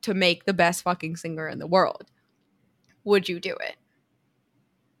to make the best fucking singer in the world. Would you do it?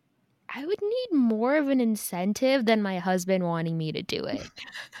 I would need more of an incentive than my husband wanting me to do it.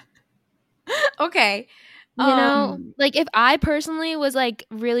 Okay. You know, like if I personally was like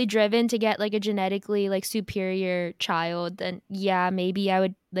really driven to get like a genetically like superior child, then yeah, maybe I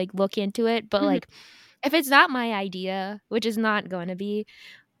would like look into it. But like if it's not my idea, which is not going to be,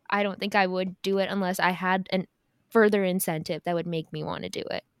 I don't think I would do it unless I had an further incentive that would make me want to do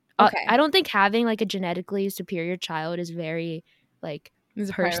it. Okay. I don't think having like a genetically superior child is very like Is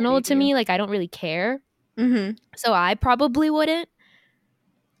a personal priority to me. Like I don't really care. Mm-hmm. So I probably wouldn't.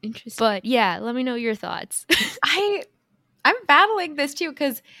 Interesting. But yeah, let me know your thoughts. I'm battling this too,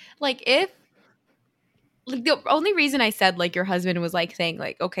 because like if like the only reason I said like your husband was like saying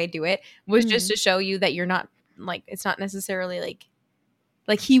like okay do it was just to show you that you're not like it's not necessarily like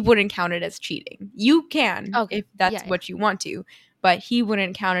he wouldn't count it as cheating. You can if that's what you want to, but he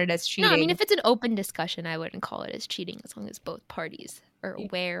wouldn't count it as cheating. No, I mean if it's an open discussion, I wouldn't call it as cheating as long as both parties are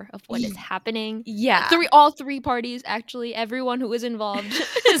aware of what is happening. Yeah. All three parties, actually, everyone who is involved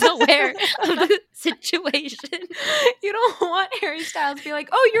is aware of the situation. You don't want Harry Styles to be like,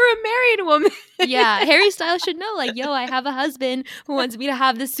 oh, you're a married woman. Yeah, Harry Styles should know, like, yo, I have a husband who wants me to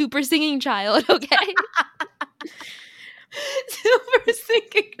have this super singing child, okay? Super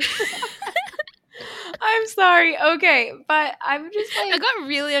singing. I'm sorry. Okay, but I'm just like I got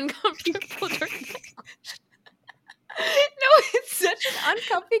really uncomfortable. No, it's such an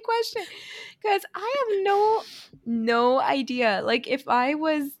uncomfy question because I have no idea. Like if I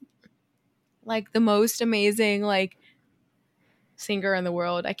was like the most amazing like singer in the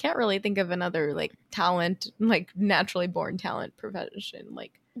world, I can't really think of another like talent, like naturally born talent profession,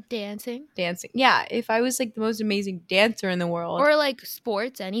 like dancing. Yeah, if I was like the most amazing dancer in the world, or like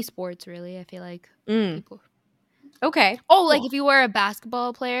sports, any sports really. I feel like people. Okay. Oh, like if you were a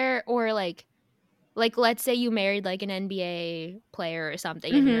basketball player or like let's say you married like an NBA player or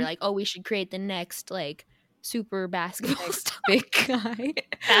something and you're like, oh, we should create the next like super basketball star. Big guy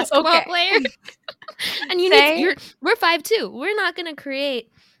basketball player. And you we're 5'2". We're not gonna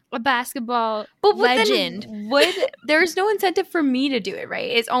create a basketball legend. There's no incentive for me to do it, right?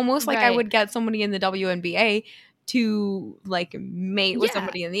 It's almost like I would get somebody in the WNBA to like mate with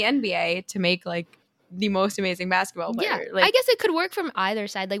somebody in the NBA to make like the most amazing basketball player. Yeah, like, I guess it could work from either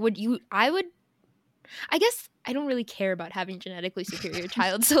side. Like I guess I don't really care about having genetically superior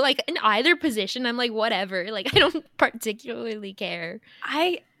child. So like in either position, I'm like, whatever. Like I don't particularly care.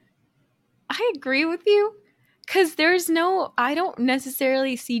 I agree with you. Because I don't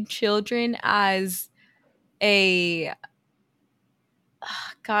necessarily see children as like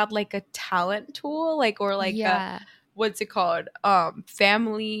a talent tool, like, or like what's it called?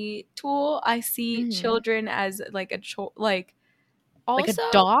 Family tool. I see children as like like a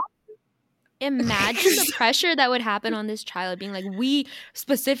dog. Imagine the pressure that would happen on this child being like, we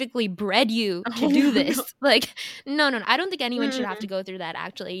specifically bred you to do this. No. Like, no. I don't think anyone should have to go through that,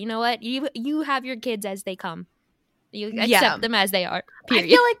 actually. You know what? You have your kids as they come. You accept them as they are, period. I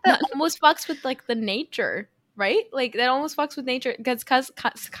feel like that almost fucks with, like, the nature, right? Like, that almost fucks with nature. Because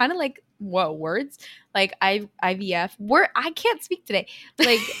kind of like, whoa, words? Like, IVF. I can't speak today.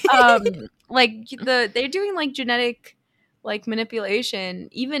 Like, they're doing, like, genetic like manipulation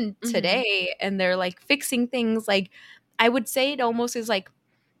even today, and they're like fixing things. Like I would say it almost is like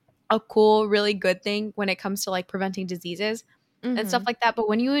a cool, really good thing when it comes to like preventing diseases and stuff like that. But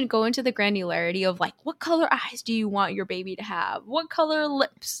when you go into the granularity of like, what color eyes do you want your baby to have? What color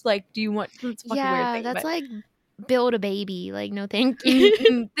lips like do you want? That's a fucking weird thing, that's like build a baby. Like, no thank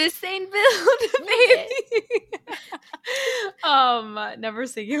you. This ain't build a baby. Never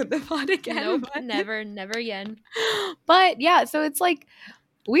singing with the pod again. Nope, never again. But yeah, so it's like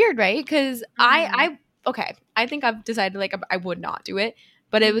weird, right? Because I think I've decided like I would not do it,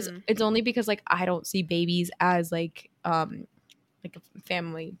 but it's only because like I don't see babies as like a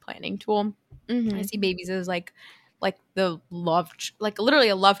family planning tool. I see babies as like the love, like literally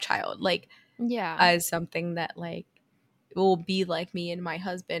a love child, like as something that like will be like me and my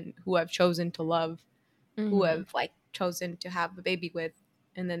husband who have chosen to love, who have like chosen to have a baby with,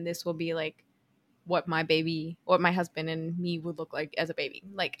 and then this will be like what my husband and me would look like as a baby.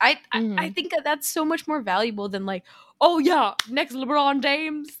 Like I think that's so much more valuable than like, oh yeah, next LeBron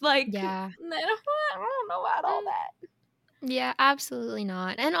James. Like, I don't know about all that. Yeah, absolutely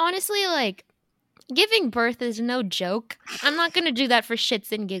not. And honestly, like Giving birth is no joke. I'm not going to do that for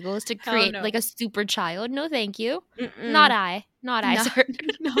shits and giggles to create like a super child. No, thank you. Not I. Not I, sir.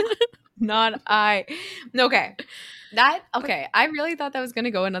 Not I. Okay. I really thought that was going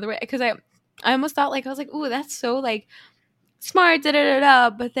to go another way because I almost thought like, I was like, ooh, that's so like smart,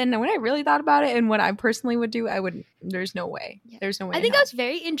 But then when I really thought about it and what I personally would do, there's no way. Yeah. There's no way. I think I was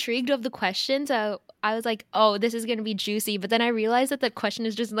very intrigued of the question. So I was like, oh, this is going to be juicy. But then I realized that the question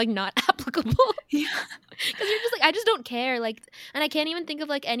is just like not applicable. Yeah. Because you're just like, I just don't care. Like, and I can't even think of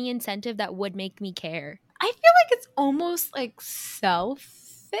like any incentive that would make me care. I feel like it's almost like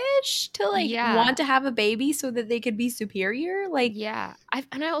selfish to like want to have a baby so that they could be superior. Like, yeah.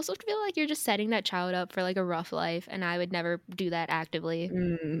 And I also feel like you're just setting that child up for like a rough life. And I would never do that actively.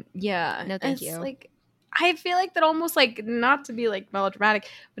 Yeah. No, thank you. Like, I feel like that almost like, not to be like melodramatic,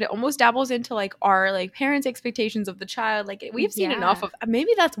 but it almost dabbles into like our like parents' expectations of the child. Like, we've seen enough of,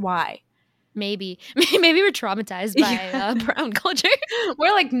 maybe that's why. Maybe we're traumatized by brown culture.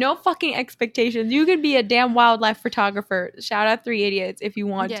 We're like, no fucking expectations. You can be a damn wildlife photographer. Shout out 3 Idiots if you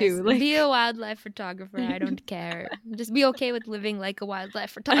want to. Like, be a wildlife photographer. I don't care. Just be okay with living like a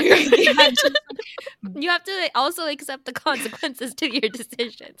wildlife photographer. You have to also accept the consequences to your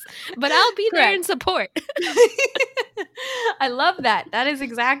decisions. But I'll be there in support. I love that. That is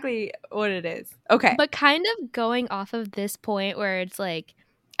exactly what it is. Okay. But kind of going off of this point where it's like,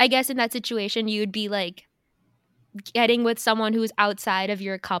 I guess in that situation, you'd be like getting with someone who's outside of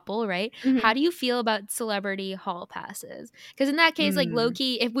your couple, right? Mm-hmm. How do you feel about celebrity hall passes? Because in that case, like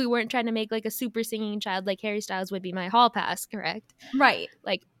low-key, if we weren't trying to make like a super singing child, like Harry Styles would be my hall pass, correct? Right.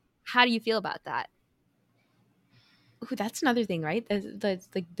 Like, how do you feel about that? Ooh, that's another thing, right?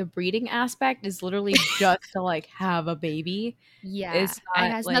 The breeding aspect is literally just to like have a baby. Yeah. It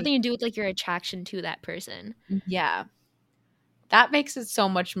has nothing to do with like your attraction to that person. Yeah. That makes it so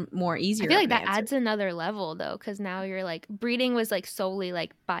much more easier. I feel like that adds another level though, because now you're like, breeding was like solely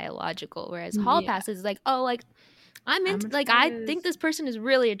like biological, whereas hall passes is like, oh, like I'm into, like I think this person is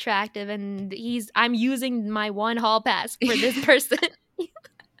really attractive, and I'm using my one hall pass for this person.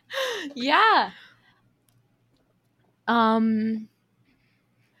 Yeah.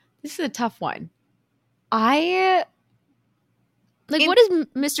 This is a tough one. What is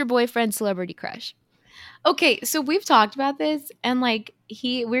Mr. Boyfriend's celebrity crush? Okay, so we've talked about this, and like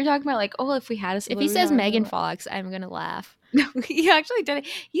we were talking about like, oh, if we had a celebrity, if he says Megan Fox, I'm gonna laugh. No, he actually did it.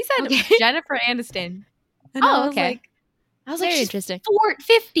 He said Jennifer Aniston. And I was like, very interesting.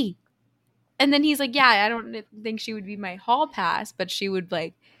 50, and then he's like, yeah, I don't think she would be my hall pass, but she would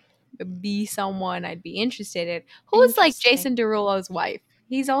like be someone I'd be interested in. Who's like Jason Derulo's wife?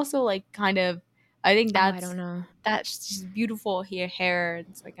 He's also like kind of. I think I don't know. That's just beautiful hair.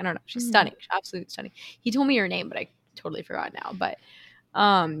 It's like, I don't know. She's stunning. She's absolutely stunning. He told me her name, but I totally forgot now. But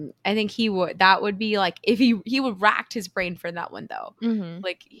I think that would be like, if he would racked his brain for that one though. Mm-hmm.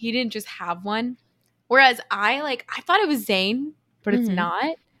 Like, he didn't just have one. Whereas I thought it was Zayn, but it's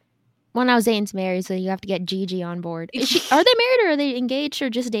not. Well, now Zayn's married, so you have to get Gigi on board. Are they married, or are they engaged, or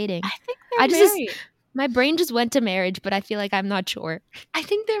just dating? I think they're married. My brain just went to marriage, but I feel like I'm not sure. I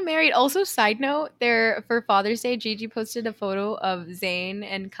think they're married. Also, side note, for Father's Day, Gigi posted a photo of Zayn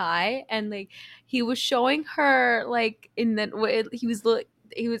and Kai, and like he was showing her like it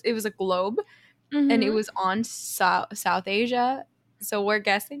was a globe, and it was on South Asia. So we're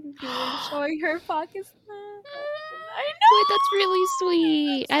guessing he was showing her Pakistan. I know. Wait, that's really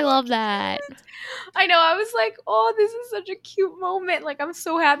sweet. I love that. I know. I was like, oh, this is such a cute moment. Like, I'm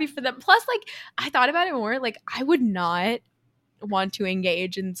so happy for them. Plus, like, I thought about it more. Like, I would not want to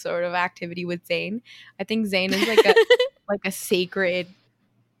engage in sort of activity with Zayn. I think Zayn is like a sacred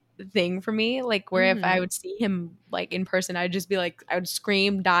thing for me. Like, where if I would see him like in person, I'd just be like, I would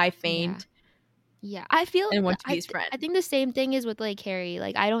scream, die, faint. Yeah, I feel and want to be his friend. I think the same thing is with like Harry.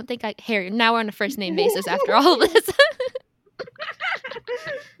 Like, I don't think Harry. Now we're on a first name basis after all of this.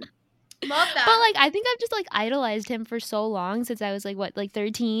 Love that. But like, I think I've just like idolized him for so long since I was like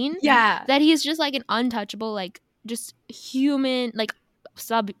 13. Yeah, that he's just like an untouchable, like just human, like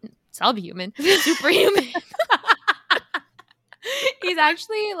subhuman, superhuman. He's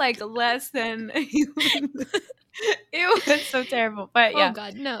actually like less than human. It was so terrible, but yeah. Oh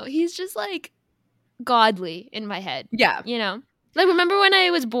God, no, he's just like godly in my head. Yeah, you know, like remember when I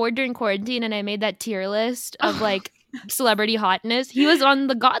was bored during quarantine and I made that tier list of like celebrity hotness? He was on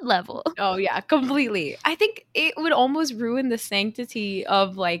the god level. Oh yeah, completely. I think it would almost ruin the sanctity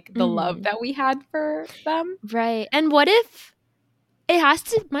of like the love that we had for them. Right. And what if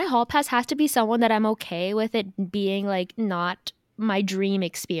my hall pass has to be someone that I'm okay with it being like not my dream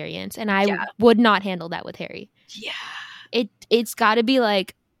experience, and I would not handle that with Harry. Yeah, it's got to be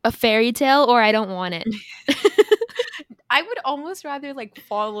like a fairy tale or I don't want it. I would almost rather like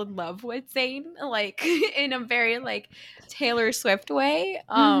fall in love with Zayn, like in a very like Taylor Swift way.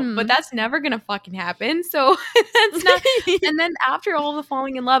 But that's never gonna fucking happen. So that's not. And then after all the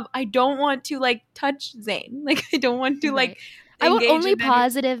falling in love, I don't want to like touch Zayn. Like I don't want to like. I want only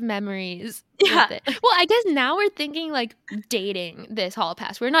positive memories. Yeah. With it. Well, I guess now we're thinking like dating this hall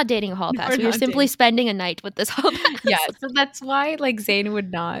pass. We're not dating a hall pass. We're simply spending a night with this hall pass. Yeah, so that's why like Zayn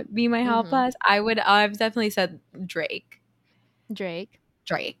would not be my hall pass. I've definitely said Drake.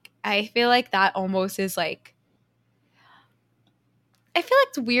 I feel like that almost is like. I feel like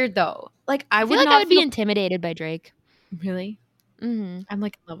it's weird though. Like I would be intimidated by Drake. Really? I'm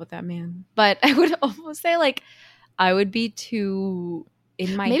like in love with that man, but I would almost say like. I would be too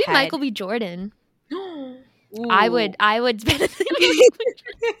in my maybe head. Michael B. Jordan. I would spend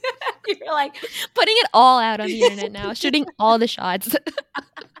You're like putting it all out on the internet now, shooting all the shots.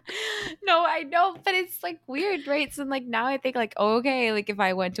 No, I know, but it's like weird, right? So like now I think like, oh, okay, like if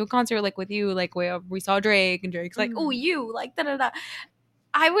I went to a concert like with you, like we saw Drake and Drake's like, oh, you like da da da.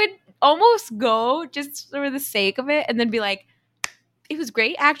 I would almost go just for the sake of it and then be like, it was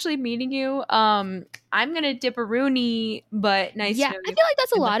great actually meeting you. I'm gonna dip a Rooney, but nice. Yeah, to know I feel like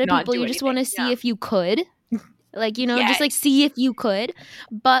that's a lot of people. You just want to see if you could, like just like see if you could.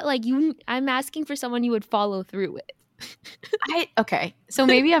 But like I'm asking for someone you would follow through with. Okay, so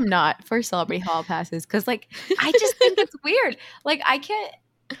maybe I'm not for celebrity hall passes because like I just think it's weird. Like I can't.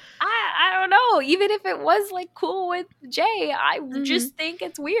 I don't know. Even if it was like cool with Jay, I just think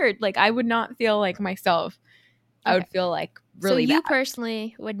it's weird. Like I would not feel like myself. I would feel like really So you bad.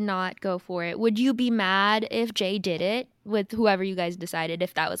 personally would not go for it. Would you be mad if Jay did it with whoever you guys decided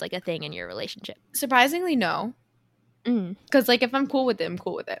if that was like a thing in your relationship? Surprisingly, no. Because like if I'm cool with it, I'm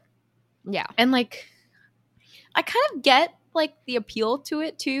cool with it. Yeah. And like I kind of get like the appeal to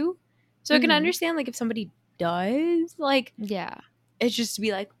it too. So I can understand like if somebody does like it's just to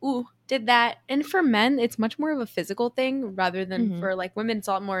be like, ooh, did that. And for men, it's much more of a physical thing rather than for like women, it's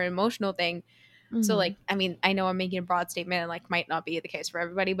a lot more an emotional thing. So like, I mean, I know I'm making a broad statement and like might not be the case for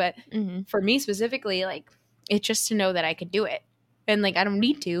everybody, but for me specifically, like it's just to know that I could do it. And like, I don't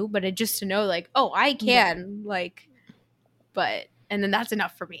need to, but it's just to know like, oh, I can like, but, and then that's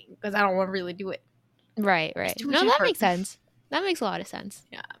enough for me because I don't want to really do it. Right. No, that makes sense. That makes a lot of sense.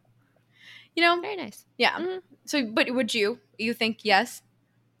 Yeah. You know? Very nice. Yeah. So, but would you think yes?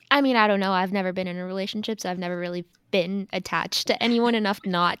 I mean, I don't know. I've never been in a relationship, so I've never really been attached to anyone enough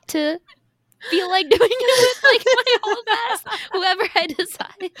not to feel like doing it with like my whole past, whoever I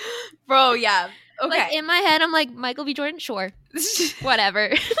decide. Bro, yeah. Okay. Like in my head, I'm like Michael B. Jordan, sure,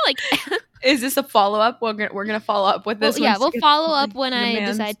 whatever. Like, is this a follow up? We're gonna follow up with this. Well, yeah, we'll follow up when I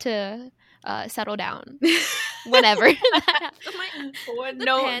decide to settle down. Whenever that happens. The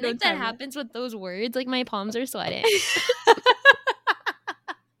panic that happens with those words, like my palms are sweating.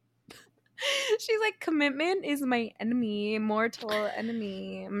 She's like, commitment is my enemy, mortal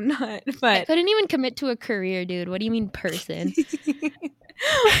enemy. I'm not, but I couldn't even commit to a career, dude. What do you mean, person?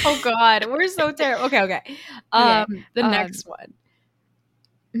 Oh God, we're so terrible. Okay. The next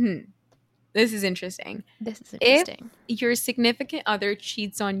one. This is interesting. If your significant other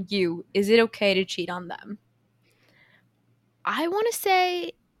cheats on you, is it okay to cheat on them? I want to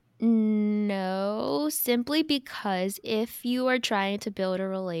say no, simply because if you are trying to build a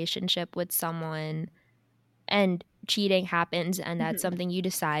relationship with someone and cheating happens and that's something you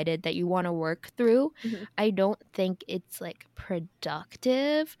decided that you want to work through, I don't think it's like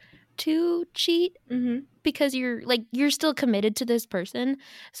productive to cheat because you're still committed to this person.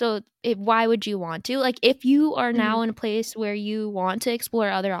 So why would you want to? Like if you are now in a place where you want to explore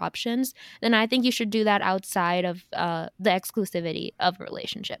other options, then I think you should do that outside of the exclusivity of a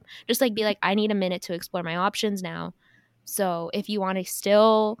relationship. Just like be like, I need a minute to explore my options now. So if you want to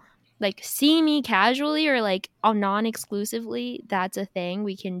still like see me casually or like non-exclusively, that's a thing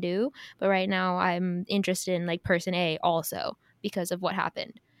we can do. But right now I'm interested in like person A also because of what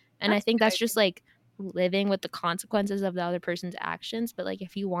happened. And I think that's just like living with the consequences of the other person's actions. But like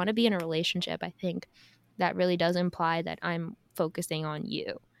if you want to be in a relationship, I think that really does imply that I'm focusing on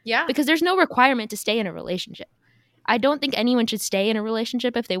you. Yeah. Because there's no requirement to stay in a relationship. I don't think anyone should stay in a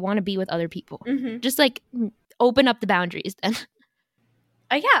relationship if they want to be with other people. Just like open up the boundaries then.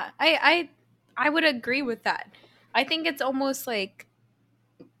 Yeah, I would agree with that. I think it's almost like,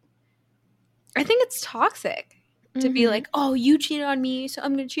 I think it's toxic to be like, oh, you cheated on me, so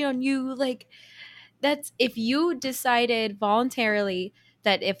I'm going to cheat on you. Like, that's if you decided voluntarily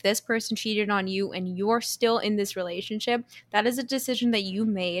that if this person cheated on you and you're still in this relationship, that is a decision that you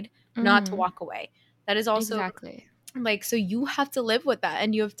made not to walk away. That is also like, so you have to live with that,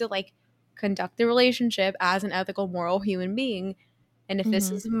 and you have to like conduct the relationship as an ethical, moral human being. And if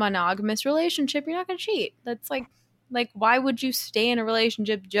this is a monogamous relationship, you're not going to cheat. That's like why would you stay in a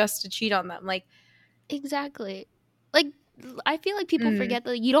relationship just to cheat on them? Like, exactly. Like, I feel like people forget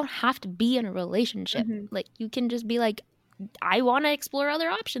that you don't have to be in a relationship. Like, you can just be like, I want to explore other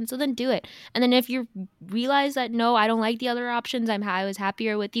options, so then do it. And then if you realize that, no, I don't like the other options, I was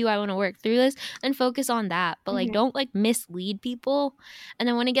happier with you, I want to work through this, then focus on that. But like, don't like mislead people. And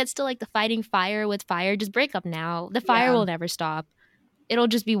then when it gets to like the fighting fire with fire, just break up now. The fire will never stop. It'll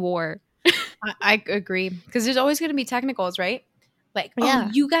just be war. I agree, because there's always going to be technicals, right? Like, oh,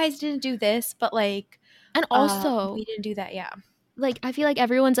 you guys didn't do this, but like, and also we didn't do that. Yeah. Like, I feel like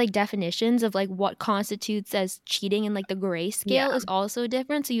everyone's like definitions of like what constitutes as cheating and like the gray scale is also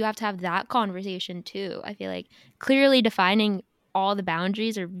different. So you have to have that conversation too. I feel like clearly defining all the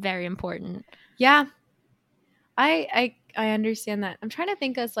boundaries are very important. Yeah. I understand that. I'm trying to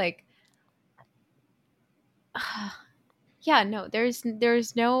think as like, yeah, no, there's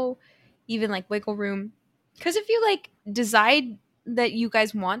no even like wiggle room. Because if you like decide that you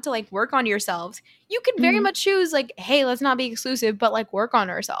guys want to like work on yourselves, you can very much choose like, hey, let's not be exclusive, but like work on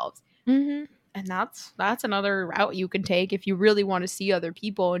ourselves. And that's another route you can take if you really want to see other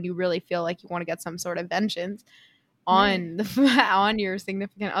people and you really feel like you want to get some sort of vengeance on on your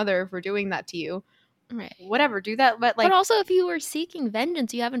significant other for doing that to you. Right. Whatever, do that. But like, but also, if you were seeking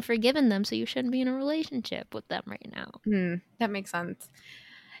vengeance, you haven't forgiven them, so you shouldn't be in a relationship with them right now. That makes sense.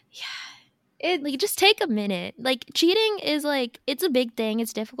 Yeah. Like, just take a minute. Like, cheating is like, it's a big thing.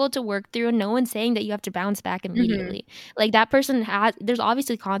 It's difficult to work through, and no one's saying that you have to bounce back immediately. Like, that person there's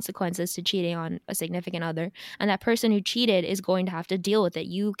obviously consequences to cheating on a significant other, and that person who cheated is going to have to deal with it.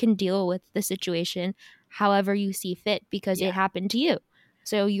 You can deal with the situation however you see fit because it happened to you.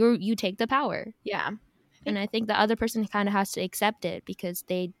 So you take the power. Yeah. And I think the other person kind of has to accept it because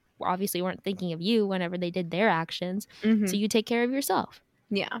they obviously weren't thinking of you whenever they did their actions. So you take care of yourself.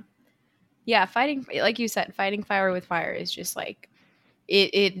 Yeah. Yeah, fighting, like you said, fighting fire with fire is just like,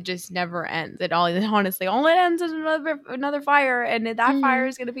 it just never ends. It honestly only ends in another fire, and that fire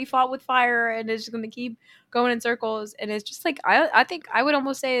is going to be fought with fire, and it's just going to keep going in circles. And it's just like, I think I would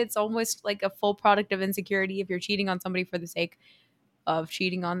almost say it's almost like a full product of insecurity if you're cheating on somebody for the sake of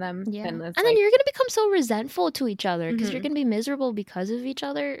cheating on them. Yeah. And then you're going to become so resentful to each other because you're going to be miserable because of each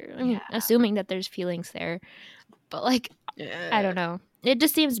other. I mean, assuming that there's feelings there. But like, I don't know. It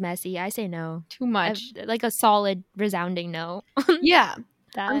just seems messy. I say no. Too much. Like a solid, resounding no. Yeah.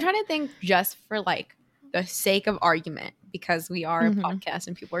 I'm trying to think just for like the sake of argument, because we are a podcast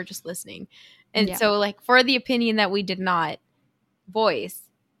and people are just listening. And so like for the opinion that we did not voice,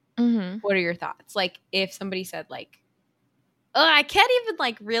 what are your thoughts? Like if somebody said like, oh, I can't even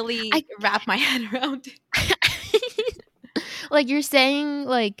like really wrap my head around it. Like you're saying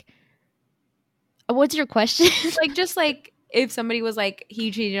like, what's your question? Like just like if somebody was like,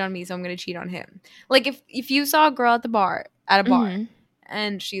 he cheated on me, so I'm gonna cheat on him. Like if you saw a girl at a bar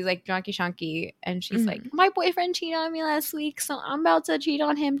and she's like drunky shunky and she's like, my boyfriend cheated on me last week, so I'm about to cheat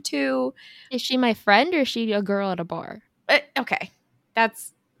on him too. Is she my friend or is she a girl at a bar? Okay,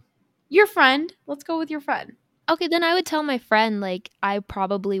 that's your friend. Let's go with your friend. Okay, then I would tell my friend like I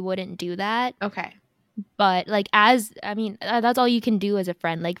probably wouldn't do that. Okay. But like that's all you can do as a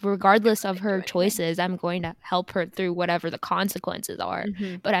friend. Like regardless of her choices, I'm going to help her through whatever the consequences are.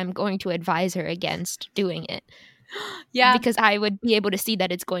 But I'm going to advise her against doing it. Yeah. Because I would be able to see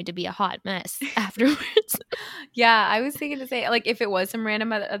that it's going to be a hot mess afterwards. Yeah, I was thinking to say like if it was some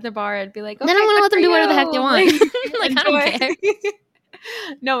random at the bar, I'd be like, okay, then I'm going to let them do whatever the heck they want. Like I don't care.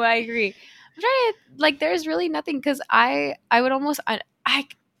 No, I agree. I'm trying to like there's really nothing because I would almost I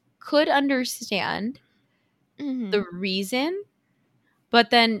could understand the reason,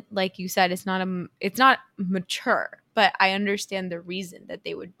 but then like you said, it's not mature, but I understand the reason that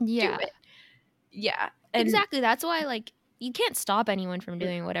they would do it. Yeah. And exactly. That's why like you can't stop anyone from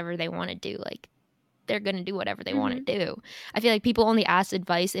doing whatever they want to do. Like they're going to do whatever they want to do. I feel like people only ask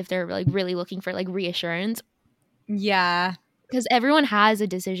advice if they're like really looking for like reassurance. Yeah. Because everyone has a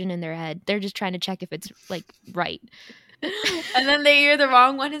decision in their head. They're just trying to check if it's like right. And then they hear the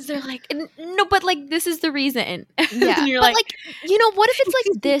wrong one and they're like, no, but like this is the reason. Yeah. And you're but like, you know, what if it's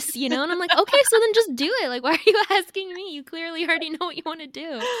like this, you know? And I'm like, okay, so then just do it. Like, why are you asking me? You clearly already know what you want to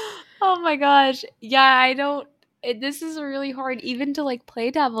do. Oh my gosh. Yeah, I don't. This is really hard even to like play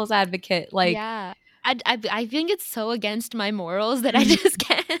devil's advocate. Like, yeah. I think it's so against my morals that I just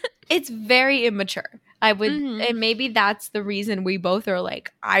can't. It's very immature. I would, and maybe that's the reason we both are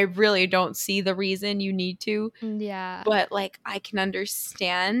like, I really don't see the reason you need to. Yeah. But like, I can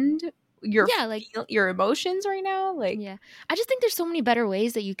understand your like your emotions right now. Like, yeah, I just think there's so many better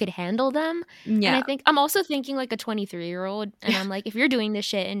ways that you could handle them. yeah. And I think I'm also thinking like a 23-year-old, and I'm like, if you're doing this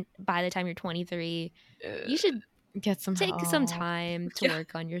shit, and by the time you're 23, you should get some take help. some time to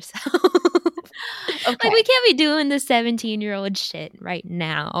work on yourself. Okay. Like, we can't be doing the 17-year-old shit right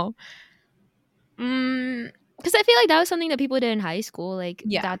now. Because I feel like that was something that people did in high school. Like,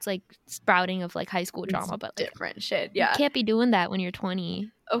 that's like sprouting of like high school drama, but like different shit. Yeah, you can't be doing that when you're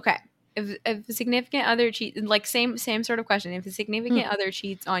 20. Okay, if a significant other cheats, like same sort of question. If a significant other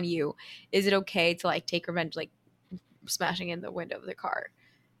cheats on you, is it okay to like take revenge, like smashing in the window of their car,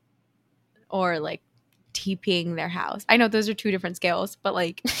 or like TPing their house? I know those are two different scales, but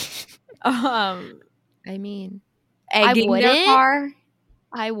like, I mean, egging their car.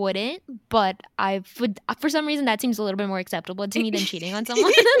 I wouldn't, but I would. For some reason, that seems a little bit more acceptable to me than cheating on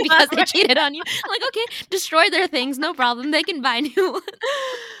someone because they cheated on you. I'm like, okay, destroy their things, no problem. They can buy new ones.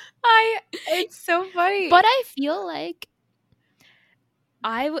 It's so funny, but I feel like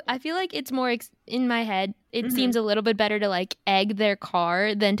I feel like it's more in my head. It seems a little bit better to like egg their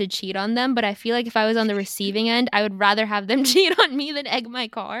car than to cheat on them. But I feel like if I was on the receiving end, I would rather have them cheat on me than egg my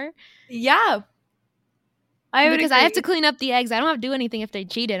car. Yeah. Because I have to clean up the eggs. I don't have to do anything if they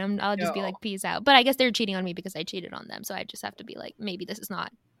cheated. I'll just be like, peace out. But I guess they're cheating on me because I cheated on them. So I just have to be like, maybe this is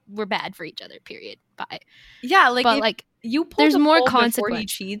not. We're bad for each other. Period. Bye. Yeah, like, but like you pulled there's more consequence. Before he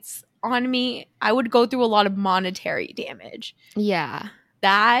cheats on me, I would go through a lot of monetary damage. Yeah,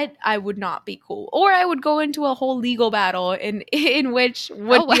 that I would not be cool. Or I would go into a whole legal battle in which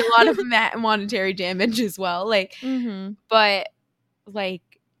would be a lot of monetary damage as well. Like, but like,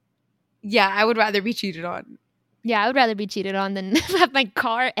 yeah, I would rather be cheated on. Yeah, I would rather be cheated on than have my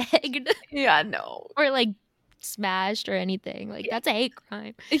car egged. Yeah, no. Or like smashed or anything. Like, that's a hate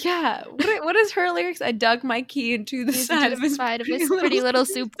crime. Yeah. What is her lyrics? I dug my key into the side of his pretty little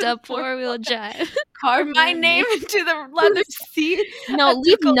souped up 4-wheel drive. Carve my name into the leather seat. No,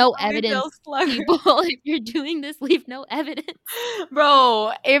 leave no evidence, people. If you're doing this, leave no evidence.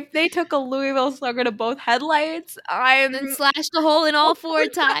 Bro, if they took a Louisville Slugger to both headlights, then slashed a hole in all 4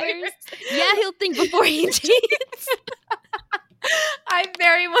 tires. Yeah, he'll think before he cheats. I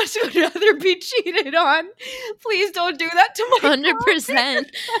very much would rather be cheated on. Please don't do that to my 100%.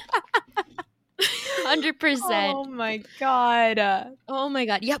 100%. Oh my god. Oh my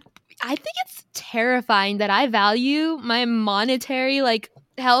god. Yep. I think it's terrifying that I value my monetary like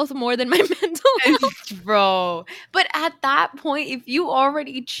health more than my mental health. Bro. But at that point, if you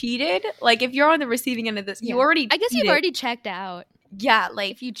already cheated, like if you're on the receiving end of this, you already I guess you've already checked out. Yeah,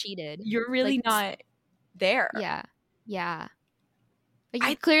 like if you cheated. You're really like, not there. Yeah. Yeah. Like,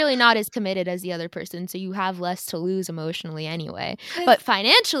 you're clearly not as committed as the other person, so you have less to lose emotionally anyway. But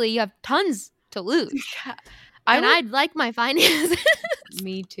financially, you have tons to lose. Yeah. I'd like my finances.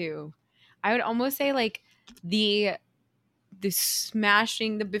 Me too. I would almost say like the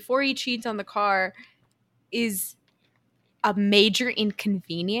smashing, the before he cheats on the car is a major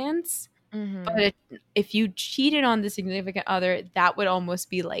inconvenience. But if you cheated on the significant other, that would almost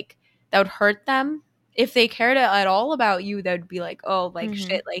be like, that would hurt them. If they cared at all about you, that would be like, oh, like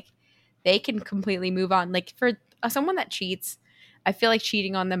shit, like they can completely move on. Like for someone that cheats, I feel like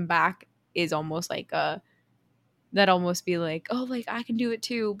cheating on them back is almost like that almost be like, oh, like I can do it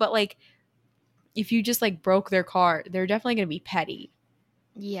too. But like if you just like broke their car, they're definitely gonna be petty.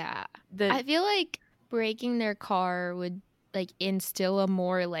 Yeah, I feel like breaking their car would like instill a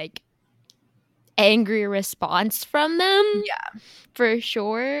more like angry response from them. Yeah, for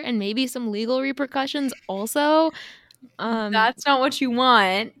sure. And maybe some legal repercussions also. That's not what you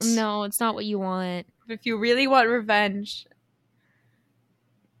want. No, it's not what you want. If you really want revenge,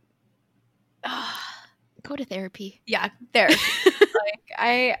 go to therapy. Yeah, therapy. Like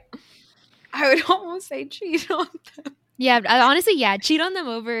I would almost say cheat on them. Yeah, honestly, yeah, cheat on them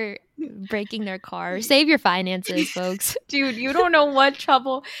over breaking their car. Save your finances, folks. Dude, you don't know what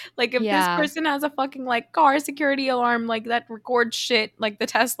trouble. Like if this person has a fucking like car security alarm like that records shit like the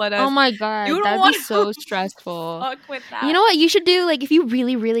Tesla does. Oh my god, that'd be so stressful. Fuck with that. You know what you should do? Like if you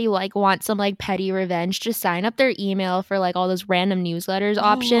really, really like want some like petty revenge, just sign up their email for like all those random newsletters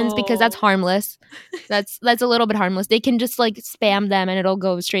options because that's harmless. That's a little bit harmless. They can just like spam them and it'll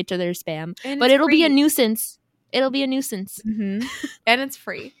go straight to their spam. But it'll be a nuisance. It'll be a nuisance. And it's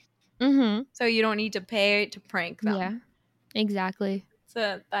free. So you don't need to pay to prank them. Yeah, exactly.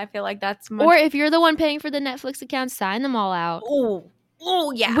 So I feel like that's or if you're the one paying for the Netflix account, sign them all out.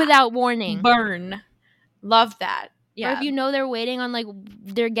 Oh yeah. Without warning. Burn. Love that. Or if you know they're waiting on like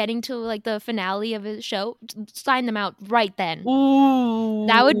they're getting to like the finale of a show, sign them out right then. Ooh.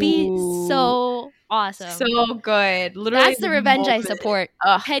 That would be so awesome. So good. Literally, that's the revenge I support.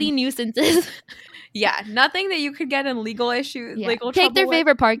 Petty nuisances. Yeah, nothing that you could get in legal issues. Yeah. Legal Take their trouble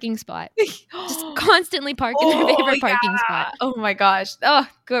favorite parking spot. Just constantly park in their favorite parking spot. Oh my gosh. Oh,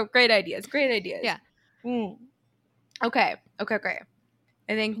 great ideas. Great ideas. Yeah. Okay.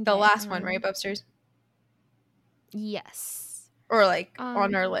 I think the last one, right? Upstairs. Yes. Or like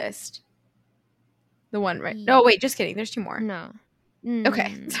on our list. The one, right? Yeah. No, wait, just kidding. There's 2 more. No.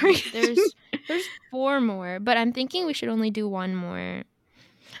 Okay. Sorry. There's 4 more, but I'm thinking we should only do 1 more.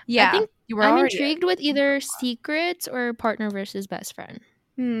 Yeah. I think I'm intrigued with either secrets or partner versus best friend.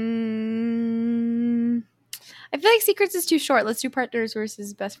 I feel like secrets is too short. Let's do partners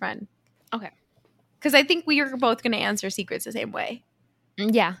versus best friend. Okay. Because I think we are both going to answer secrets the same way.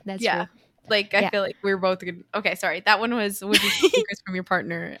 Yeah, that's true. Like, I feel like we're both good. Okay, sorry. That one was, would you secrets from your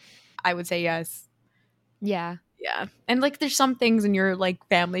partner? I would say yes. Yeah. Yeah. And like, there's some things in your like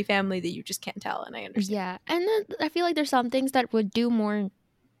family that you just can't tell. And I understand. Yeah. And then I feel like there's some things that would do more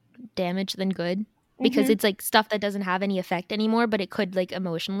damage than good. Because it's like stuff that doesn't have any effect anymore, but it could like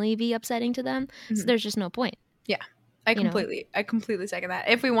emotionally be upsetting to them. So there's just no point. Yeah. I completely second that.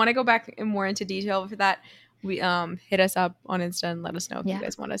 If we want to go back more into detail for that, we hit us up on Insta and let us know if you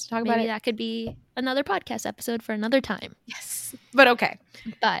guys want us to talk about it. Maybe that could be another podcast episode for another time. Yes. But okay.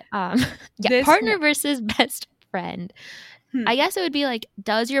 But partner versus best friend. I guess it would be like,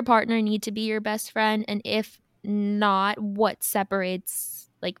 does your partner need to be your best friend? And if not, what separates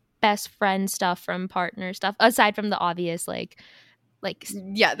like best friend stuff from partner stuff, aside from the obvious like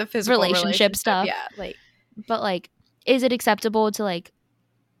the physical relationship stuff. Yeah. Like, but like, is it acceptable to like,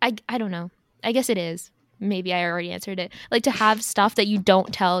 I don't know. I guess it is. Maybe I already answered it. Like to have stuff that you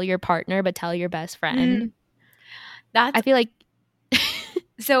don't tell your partner but tell your best friend. I feel like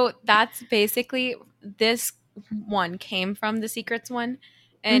so that's basically, this one came from the secrets one,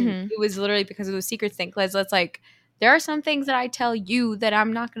 and it was literally because of the secrets thing. Because it's like, there are some things that I tell you that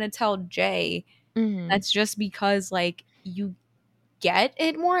I'm not going to tell Jay. That's just because like you get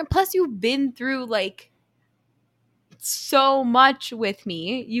it more. Plus, you've been through like so much with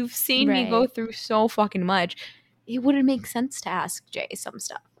me. You've seen me go through so fucking much. It wouldn't make sense to ask Jay some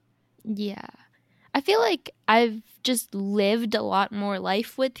stuff. Yeah. I feel like I've just lived a lot more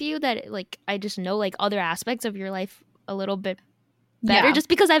life with you that like I just know like other aspects of your life a little bit better just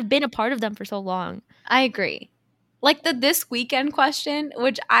because I've been a part of them for so long. I agree. Like the this weekend question,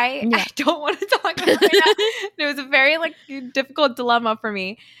 which I don't want to talk about right now. It was a very like difficult dilemma for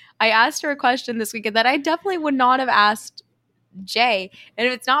me. I asked her a question this weekend that I definitely would not have asked Jay. And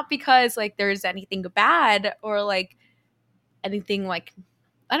it's not because like there's anything bad or like anything like,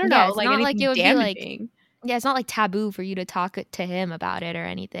 I don't know, like anything like it would damaging. Be like, it's not like taboo for you to talk to him about it or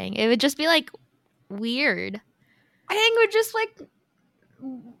anything. It would just be like weird. I think it would just like,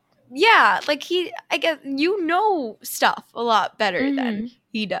 like I guess you know stuff a lot better than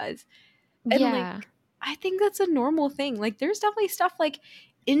he does. And like, I think that's a normal thing. Like there's definitely stuff like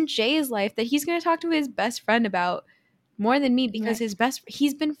in Jay's life that he's going to talk to his best friend about more than me because he's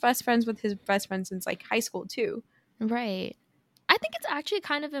been best friends with his best friend since like high school too. Right. I think it's actually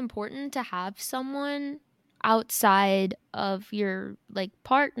kind of important to have someone outside of your like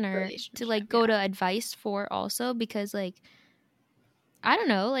partner to like go to advice for also, because like I don't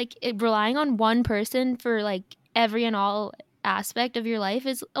know, like relying on one person for like every and all aspect of your life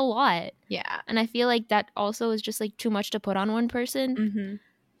is a lot. Yeah. And I feel like that also is just like too much to put on one person.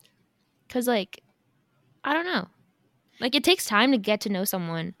 Because like I don't know, like it takes time to get to know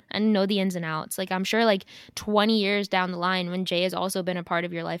someone and know the ins and outs. Like I'm sure like 20 years down the line, when Jay has also been a part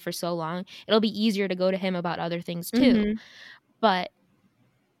of your life for so long, it'll be easier to go to him about other things too. But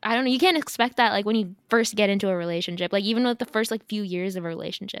I don't know, you can't expect that like when you first get into a relationship, like even with the first like few years of a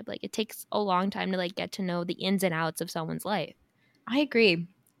relationship, like it takes a long time to like get to know the ins and outs of someone's life. I agree.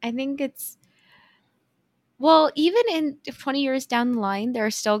 I think it's, well, even in 20 years down the line, there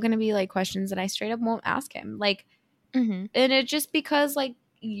are still going to be like questions that I straight up won't ask him. Like, and it's just because like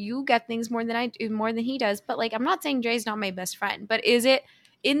you get things more than I do, more than he does. But like, I'm not saying Jay's not my best friend, but is it,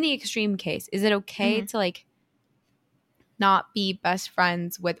 in the extreme case, is it okay to like not be best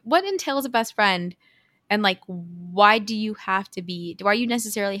friends with, what entails a best friend, and like why do you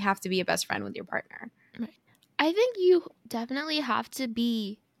necessarily have to be a best friend with your partner? I think you definitely have to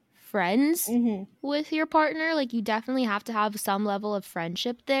be friends with your partner. Like, you definitely have to have some level of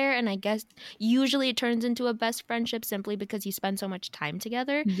friendship there. And I guess usually it turns into a best friendship simply because you spend so much time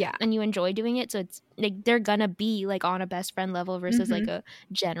together. Yeah. And you enjoy doing it. So it's like they're gonna be like on a best friend level versus like a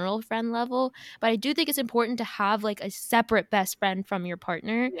general friend level. But I do think it's important to have like a separate best friend from your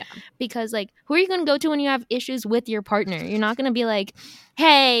partner. Yeah. Because like, who are you gonna go to when you have issues with your partner? You're not gonna be like,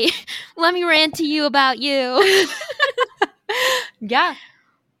 hey, let me rant to you about you. Yeah.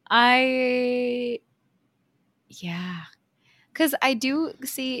 Because I do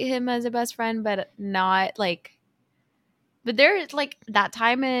see him as a best friend, but not like, but there's like that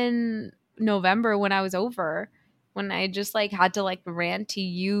time in November when I was over, when I just like had to like rant to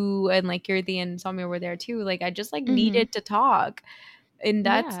you, and like Kirti and Soumya were there too. Like, I just like needed to talk. And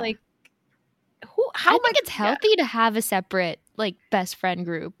that's like, I think it's healthy to have a separate like best friend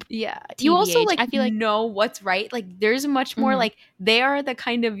group. Yeah. TBH. You also like I feel like know what's right. Like, there's much more like, they are the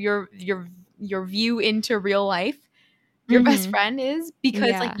kind of your view into real life. Your best friend is,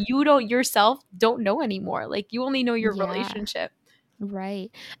 because like you yourself don't know anymore. Like, you only know your relationship. Right.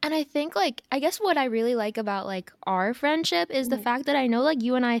 And I think like, I guess what I really like about like our friendship is the fact that I know like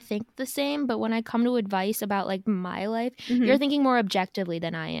you and I think the same, but when I come to advice about like my life, you're thinking more objectively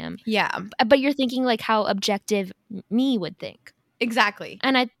than I am. Yeah. But you're thinking like how objective me would think. Exactly.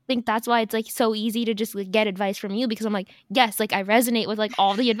 And I think that's why it's like so easy to just like, get advice from you, because I'm like, yes, like I resonate with like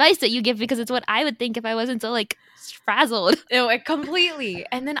all the advice that you give, because it's what I would think if I wasn't so like frazzled. No, completely.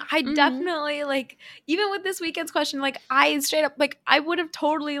 And then I definitely like, even with this weekend's question, like I straight up like, I would have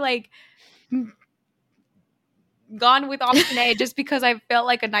totally like gone with option A just because I felt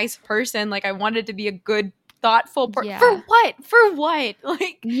like a nice person. Like, I wanted to be a good, thoughtful person. For what?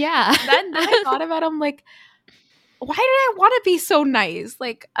 Like, then I thought about it, I'm like, why did I want to be so nice?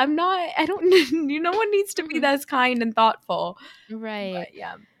 Like, I'm not, I don't, no one needs to be that kind and thoughtful. Right. But,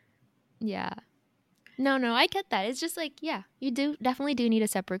 yeah. No, I get that. It's just like, you definitely do need a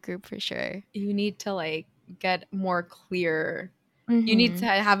separate group for sure. You need to like get more clear. You need to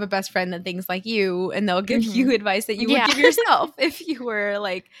have a best friend that thinks like you, and they'll give you advice that you would give yourself if you were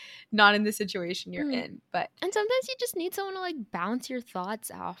like not in the situation you're in. And sometimes you just need someone to like bounce your thoughts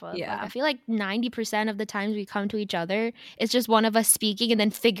off of. Yeah. Like, I feel like 90% of the times we come to each other, it's just one of us speaking and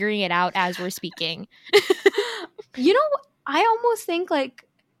then figuring it out as we're speaking. You know, I almost think like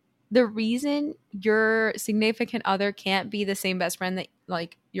the reason your significant other can't be the same best friend that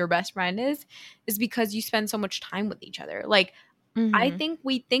like your best friend is because you spend so much time with each other. Like, I think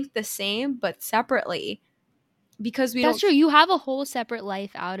we think the same but separately, because That's true. You have a whole separate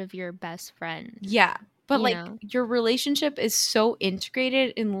life out of your best friend. Yeah. But like your relationship is so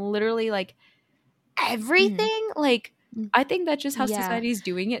integrated in literally like everything. Like, I think that's just how society's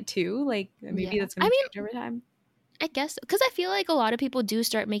doing it too. Like, maybe that's going to change over time. I guess because I feel like a lot of people do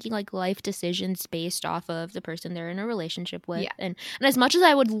start making like life decisions based off of the person they're in a relationship with. And as much as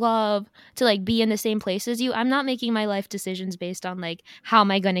I would love to like be in the same place as you, I'm not making my life decisions based on like, how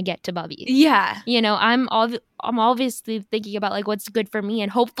am I going to get to Bubby? Yeah. You know, I'm obviously thinking about like what's good for me, and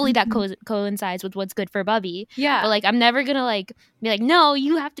hopefully that coincides with what's good for Bubby. Yeah. But like, I'm never gonna like be like, no,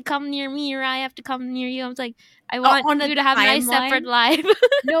 you have to come near me or I have to come near you. I was like, I want you to have a nice separate life.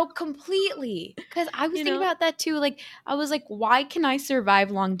 No, completely. Because I was thinking about that too. Like, I was like, why can I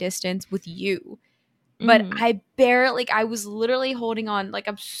survive long distance with you? But I barely, like, I was literally holding on. Like,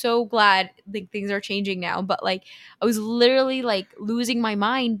 I'm so glad like things are changing now. But like, I was literally like losing my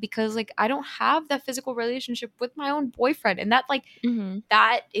mind because like I don't have that physical relationship with my own boyfriend, and that like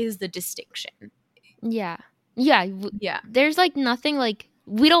that is the distinction. Yeah. There's like nothing like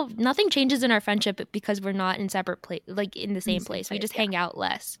nothing changes in our friendship because we're not in separate place, like in the same place. We just hang out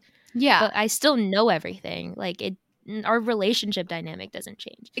less. Yeah. But I still know everything. Like our relationship dynamic doesn't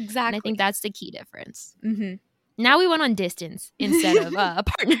change. Exactly. And I think that's the key difference. Now we went on distance instead of a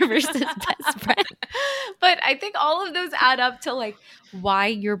partner versus best friend. But I think all of those add up to like why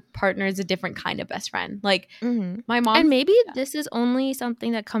your partner is a different kind of best friend. Like my mom. And maybe this is only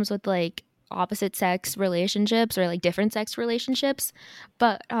something that comes with like opposite sex relationships or like different sex relationships.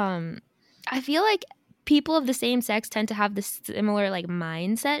 But I feel like people of the same sex tend to have this similar like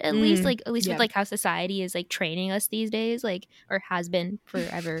mindset, at least with like how society is like training us these days, like, or has been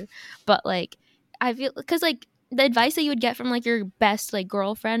forever. But like I feel, because like the advice that you would get from like your best like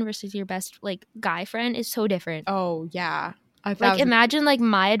girlfriend versus your best like guy friend is so different. Oh yeah. Like imagine like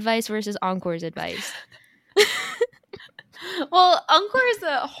my advice versus Encore's advice. Well, Encore is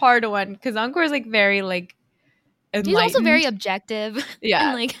a hard one because Encore is like very like He's also very objective. Yeah.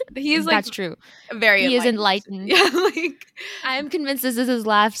 And like he's like that's true. Very He is enlightened. Yeah, like I'm convinced this is his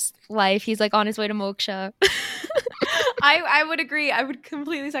last life. He's like on his way to moksha. I would agree. I would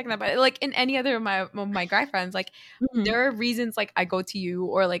completely second that. But like in any other of my guy friends, like there are reasons like I go to you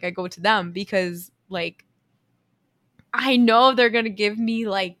or like I go to them because like I know they're gonna give me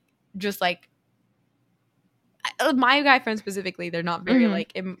like just like my guy friends specifically. They're not very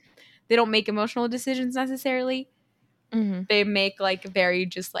like they don't make emotional decisions necessarily. They make like very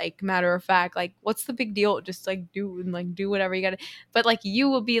just like matter of fact, like what's the big deal, just like do whatever you gotta, but like you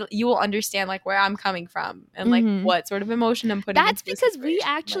will understand like where I'm coming from and like what sort of emotion I'm putting. That's because we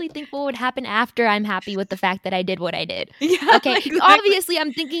actually think what would happen after I'm happy with the fact that I did what I did. Yeah, okay, exactly. Obviously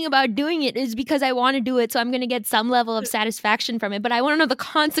I'm thinking about doing it is because I want to do it, so I'm gonna get some level of satisfaction from it, but I want to know the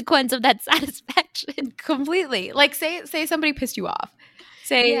consequence of that satisfaction. Completely. Like say somebody pissed you off,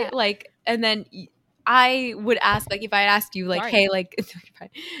 like, and then I would ask, like, if I asked you, like, hey, like,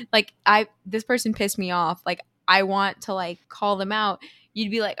 this person pissed me off, like, I want to, like, call them out, you'd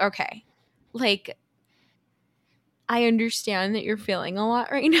be like, okay, like, I understand that you're feeling a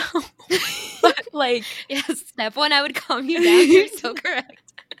lot right now, but, like, yes, step one, I would calm you down, you're so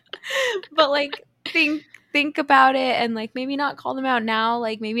correct. But, like, think about it and, like, maybe not call them out now,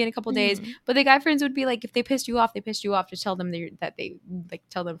 like, maybe in a couple days, but the guy friends would be like, if they pissed you off, just tell them that they, like,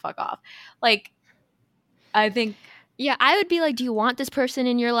 tell them fuck off, like, I think, yeah, I would be like, do you want this person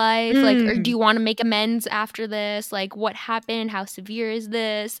in your life? Like, or do you want to make amends after this? Like, what happened? How severe is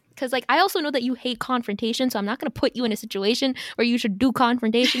this? Because, like, I also know that you hate confrontation, so I'm not going to put you in a situation where you should do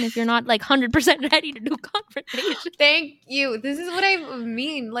confrontation if you're not, like, 100% ready to do confrontation. Thank you. This is what I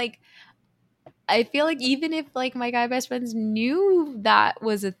mean. Like, I feel like even if, like, my guy best friends knew that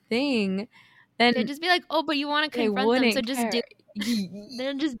was a thing, then they'd just be like, oh, but you want to confront them, so just do it.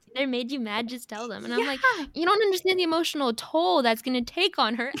 They're made you mad, just tell them. And I'm like, you don't understand the emotional toll that's gonna take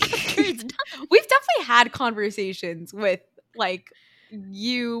on her after it's done. We've definitely had conversations with like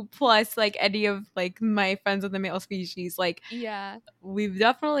you plus like any of like my friends of the male species, like we've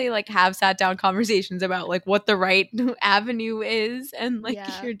definitely like have sat down conversations about like what the right avenue is, and like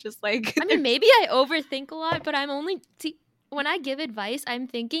you're just like, I mean, maybe I overthink a lot, but I'm only when I give advice, I'm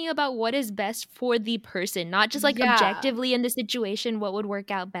thinking about what is best for the person, not just like objectively in the situation, what would work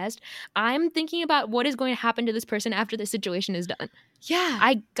out best. I'm thinking about what is going to happen to this person after the situation is done. Yeah.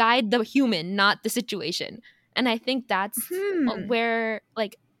 I guide the human, not the situation. And I think that's where,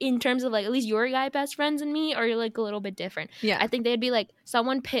 like, in terms of like at least your guy best friends and me are like a little bit different. Yeah. I think they'd be like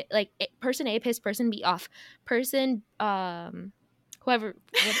person A pissed person B off. Person person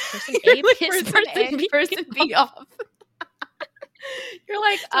A pissed person B off. You're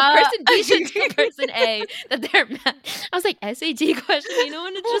like, person B should tell person A that they're mad. I was like, SAT question, you know,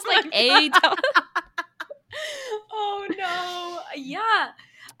 when it's just like A. Oh no. Yeah.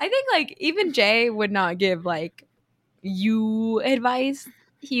 I think like even Jay would not give like you advice.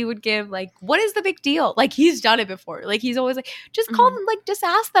 He would give like, what is the big deal? Like he's done it before. Like he's always like, just call them, like just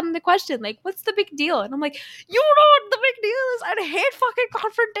ask them the question. Like, what's the big deal? And I'm like, you know what the big deal is? I hate fucking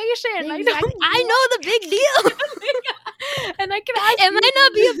confrontation. Exactly. I know the big deal. And I can ask it might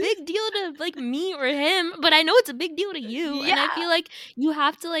not be a big deal to like me or him, but I know it's a big deal to you. And I feel like you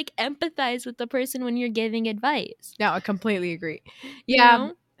have to like empathize with the person when you're giving advice. No, I completely agree. Yeah. You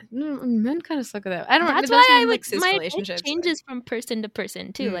know? Men kind of suck at that. I don't know. That's why I like my relationships changes from person to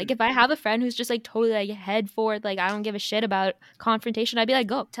person too. Like if I have a friend who's just like totally like head forward, like I don't give a shit about confrontation, I'd be like,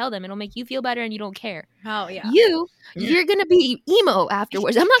 go tell them, it'll make you feel better and you don't care. Oh yeah. You're gonna be emo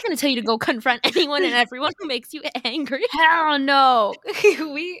afterwards. I'm not gonna tell you to go confront anyone and everyone who makes you angry. Hell no.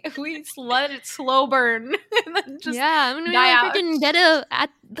 we let it slow burn and then just I'm gonna die out.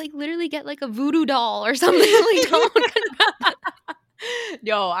 Freaking literally get like a voodoo doll or something. Like don't confront.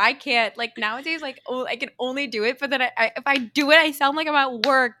 No, I can't. Like nowadays, like I can only do it, but then if I do it, I sound like I'm at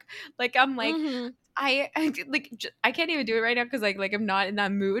work. Like I'm like I can't even do it right now because like I'm not in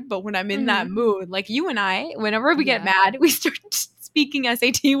that mood. But when I'm in that mood, like you and I, whenever we get mad, we start speaking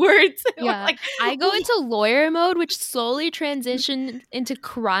SAT words. Yeah, like I go into lawyer mode, which slowly transitions into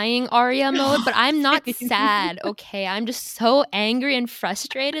crying Arya mode. But I'm not sad. Okay, I'm just so angry and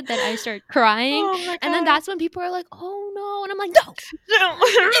frustrated that I start crying, and then that's when people are like, "Oh no," and I'm like, "No,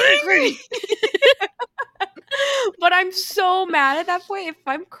 I'm angry." But I'm so mad at that point. If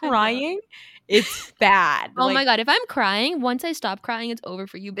I'm crying, it's bad. Oh my god, if I'm crying, once I stop crying, it's over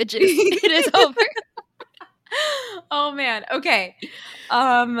for you bitches. It is over. Oh man. Okay.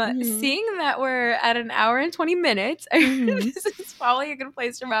 Seeing that we're at an hour and 20 minutes, this is probably a good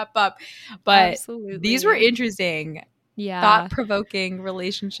place to wrap up. But these were interesting. Yeah. Thought-provoking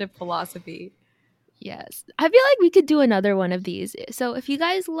relationship philosophy. Yes. I feel like we could do another one of these. So if you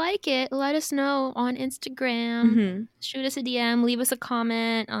guys like it, let us know on Instagram. Shoot us a DM, leave us a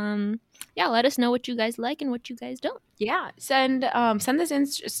comment. Yeah, let us know what you guys like and what you guys don't. Yeah, send this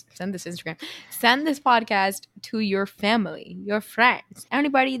Instagram, send this podcast to your family, your friends,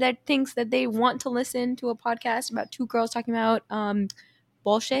 anybody that thinks that they want to listen to a podcast about two girls talking about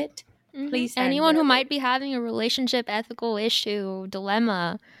bullshit. Please send anyone who might be having a relationship ethical issue,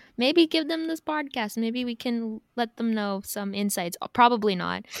 dilemma, maybe give them this podcast. Maybe we can let them know some insights. Probably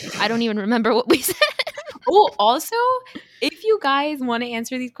not. I don't even remember what we said. Oh, also, if you guys want to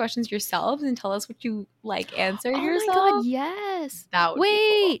answer these questions yourselves and tell us what you answered yourself. Oh my god, yes. That would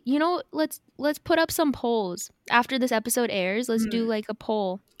be cool. You know, let's put up some polls after this episode airs. Let's do like a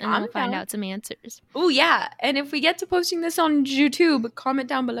poll and we'll find out some answers. Oh yeah, and if we get to posting this on YouTube, comment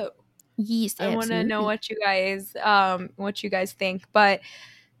down below. Yes, I want to know what you guys think. But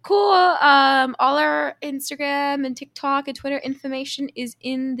cool. All our Instagram and TikTok and Twitter information is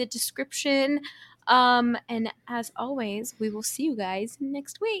in the description. And as always, we will see you guys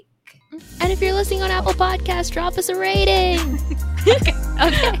next week. And if you're listening on Apple Podcasts, drop us a rating. Okay.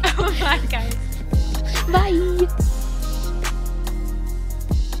 Bye, guys. Bye.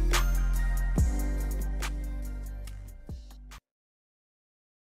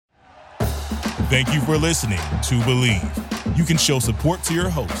 Thank you for listening to Believe. You can show support to your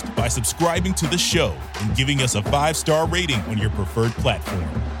host by subscribing to the show and giving us a 5-star rating on your preferred platform.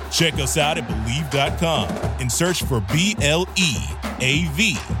 Check us out at Believe.com and search for BLEAV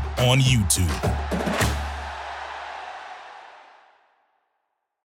on YouTube.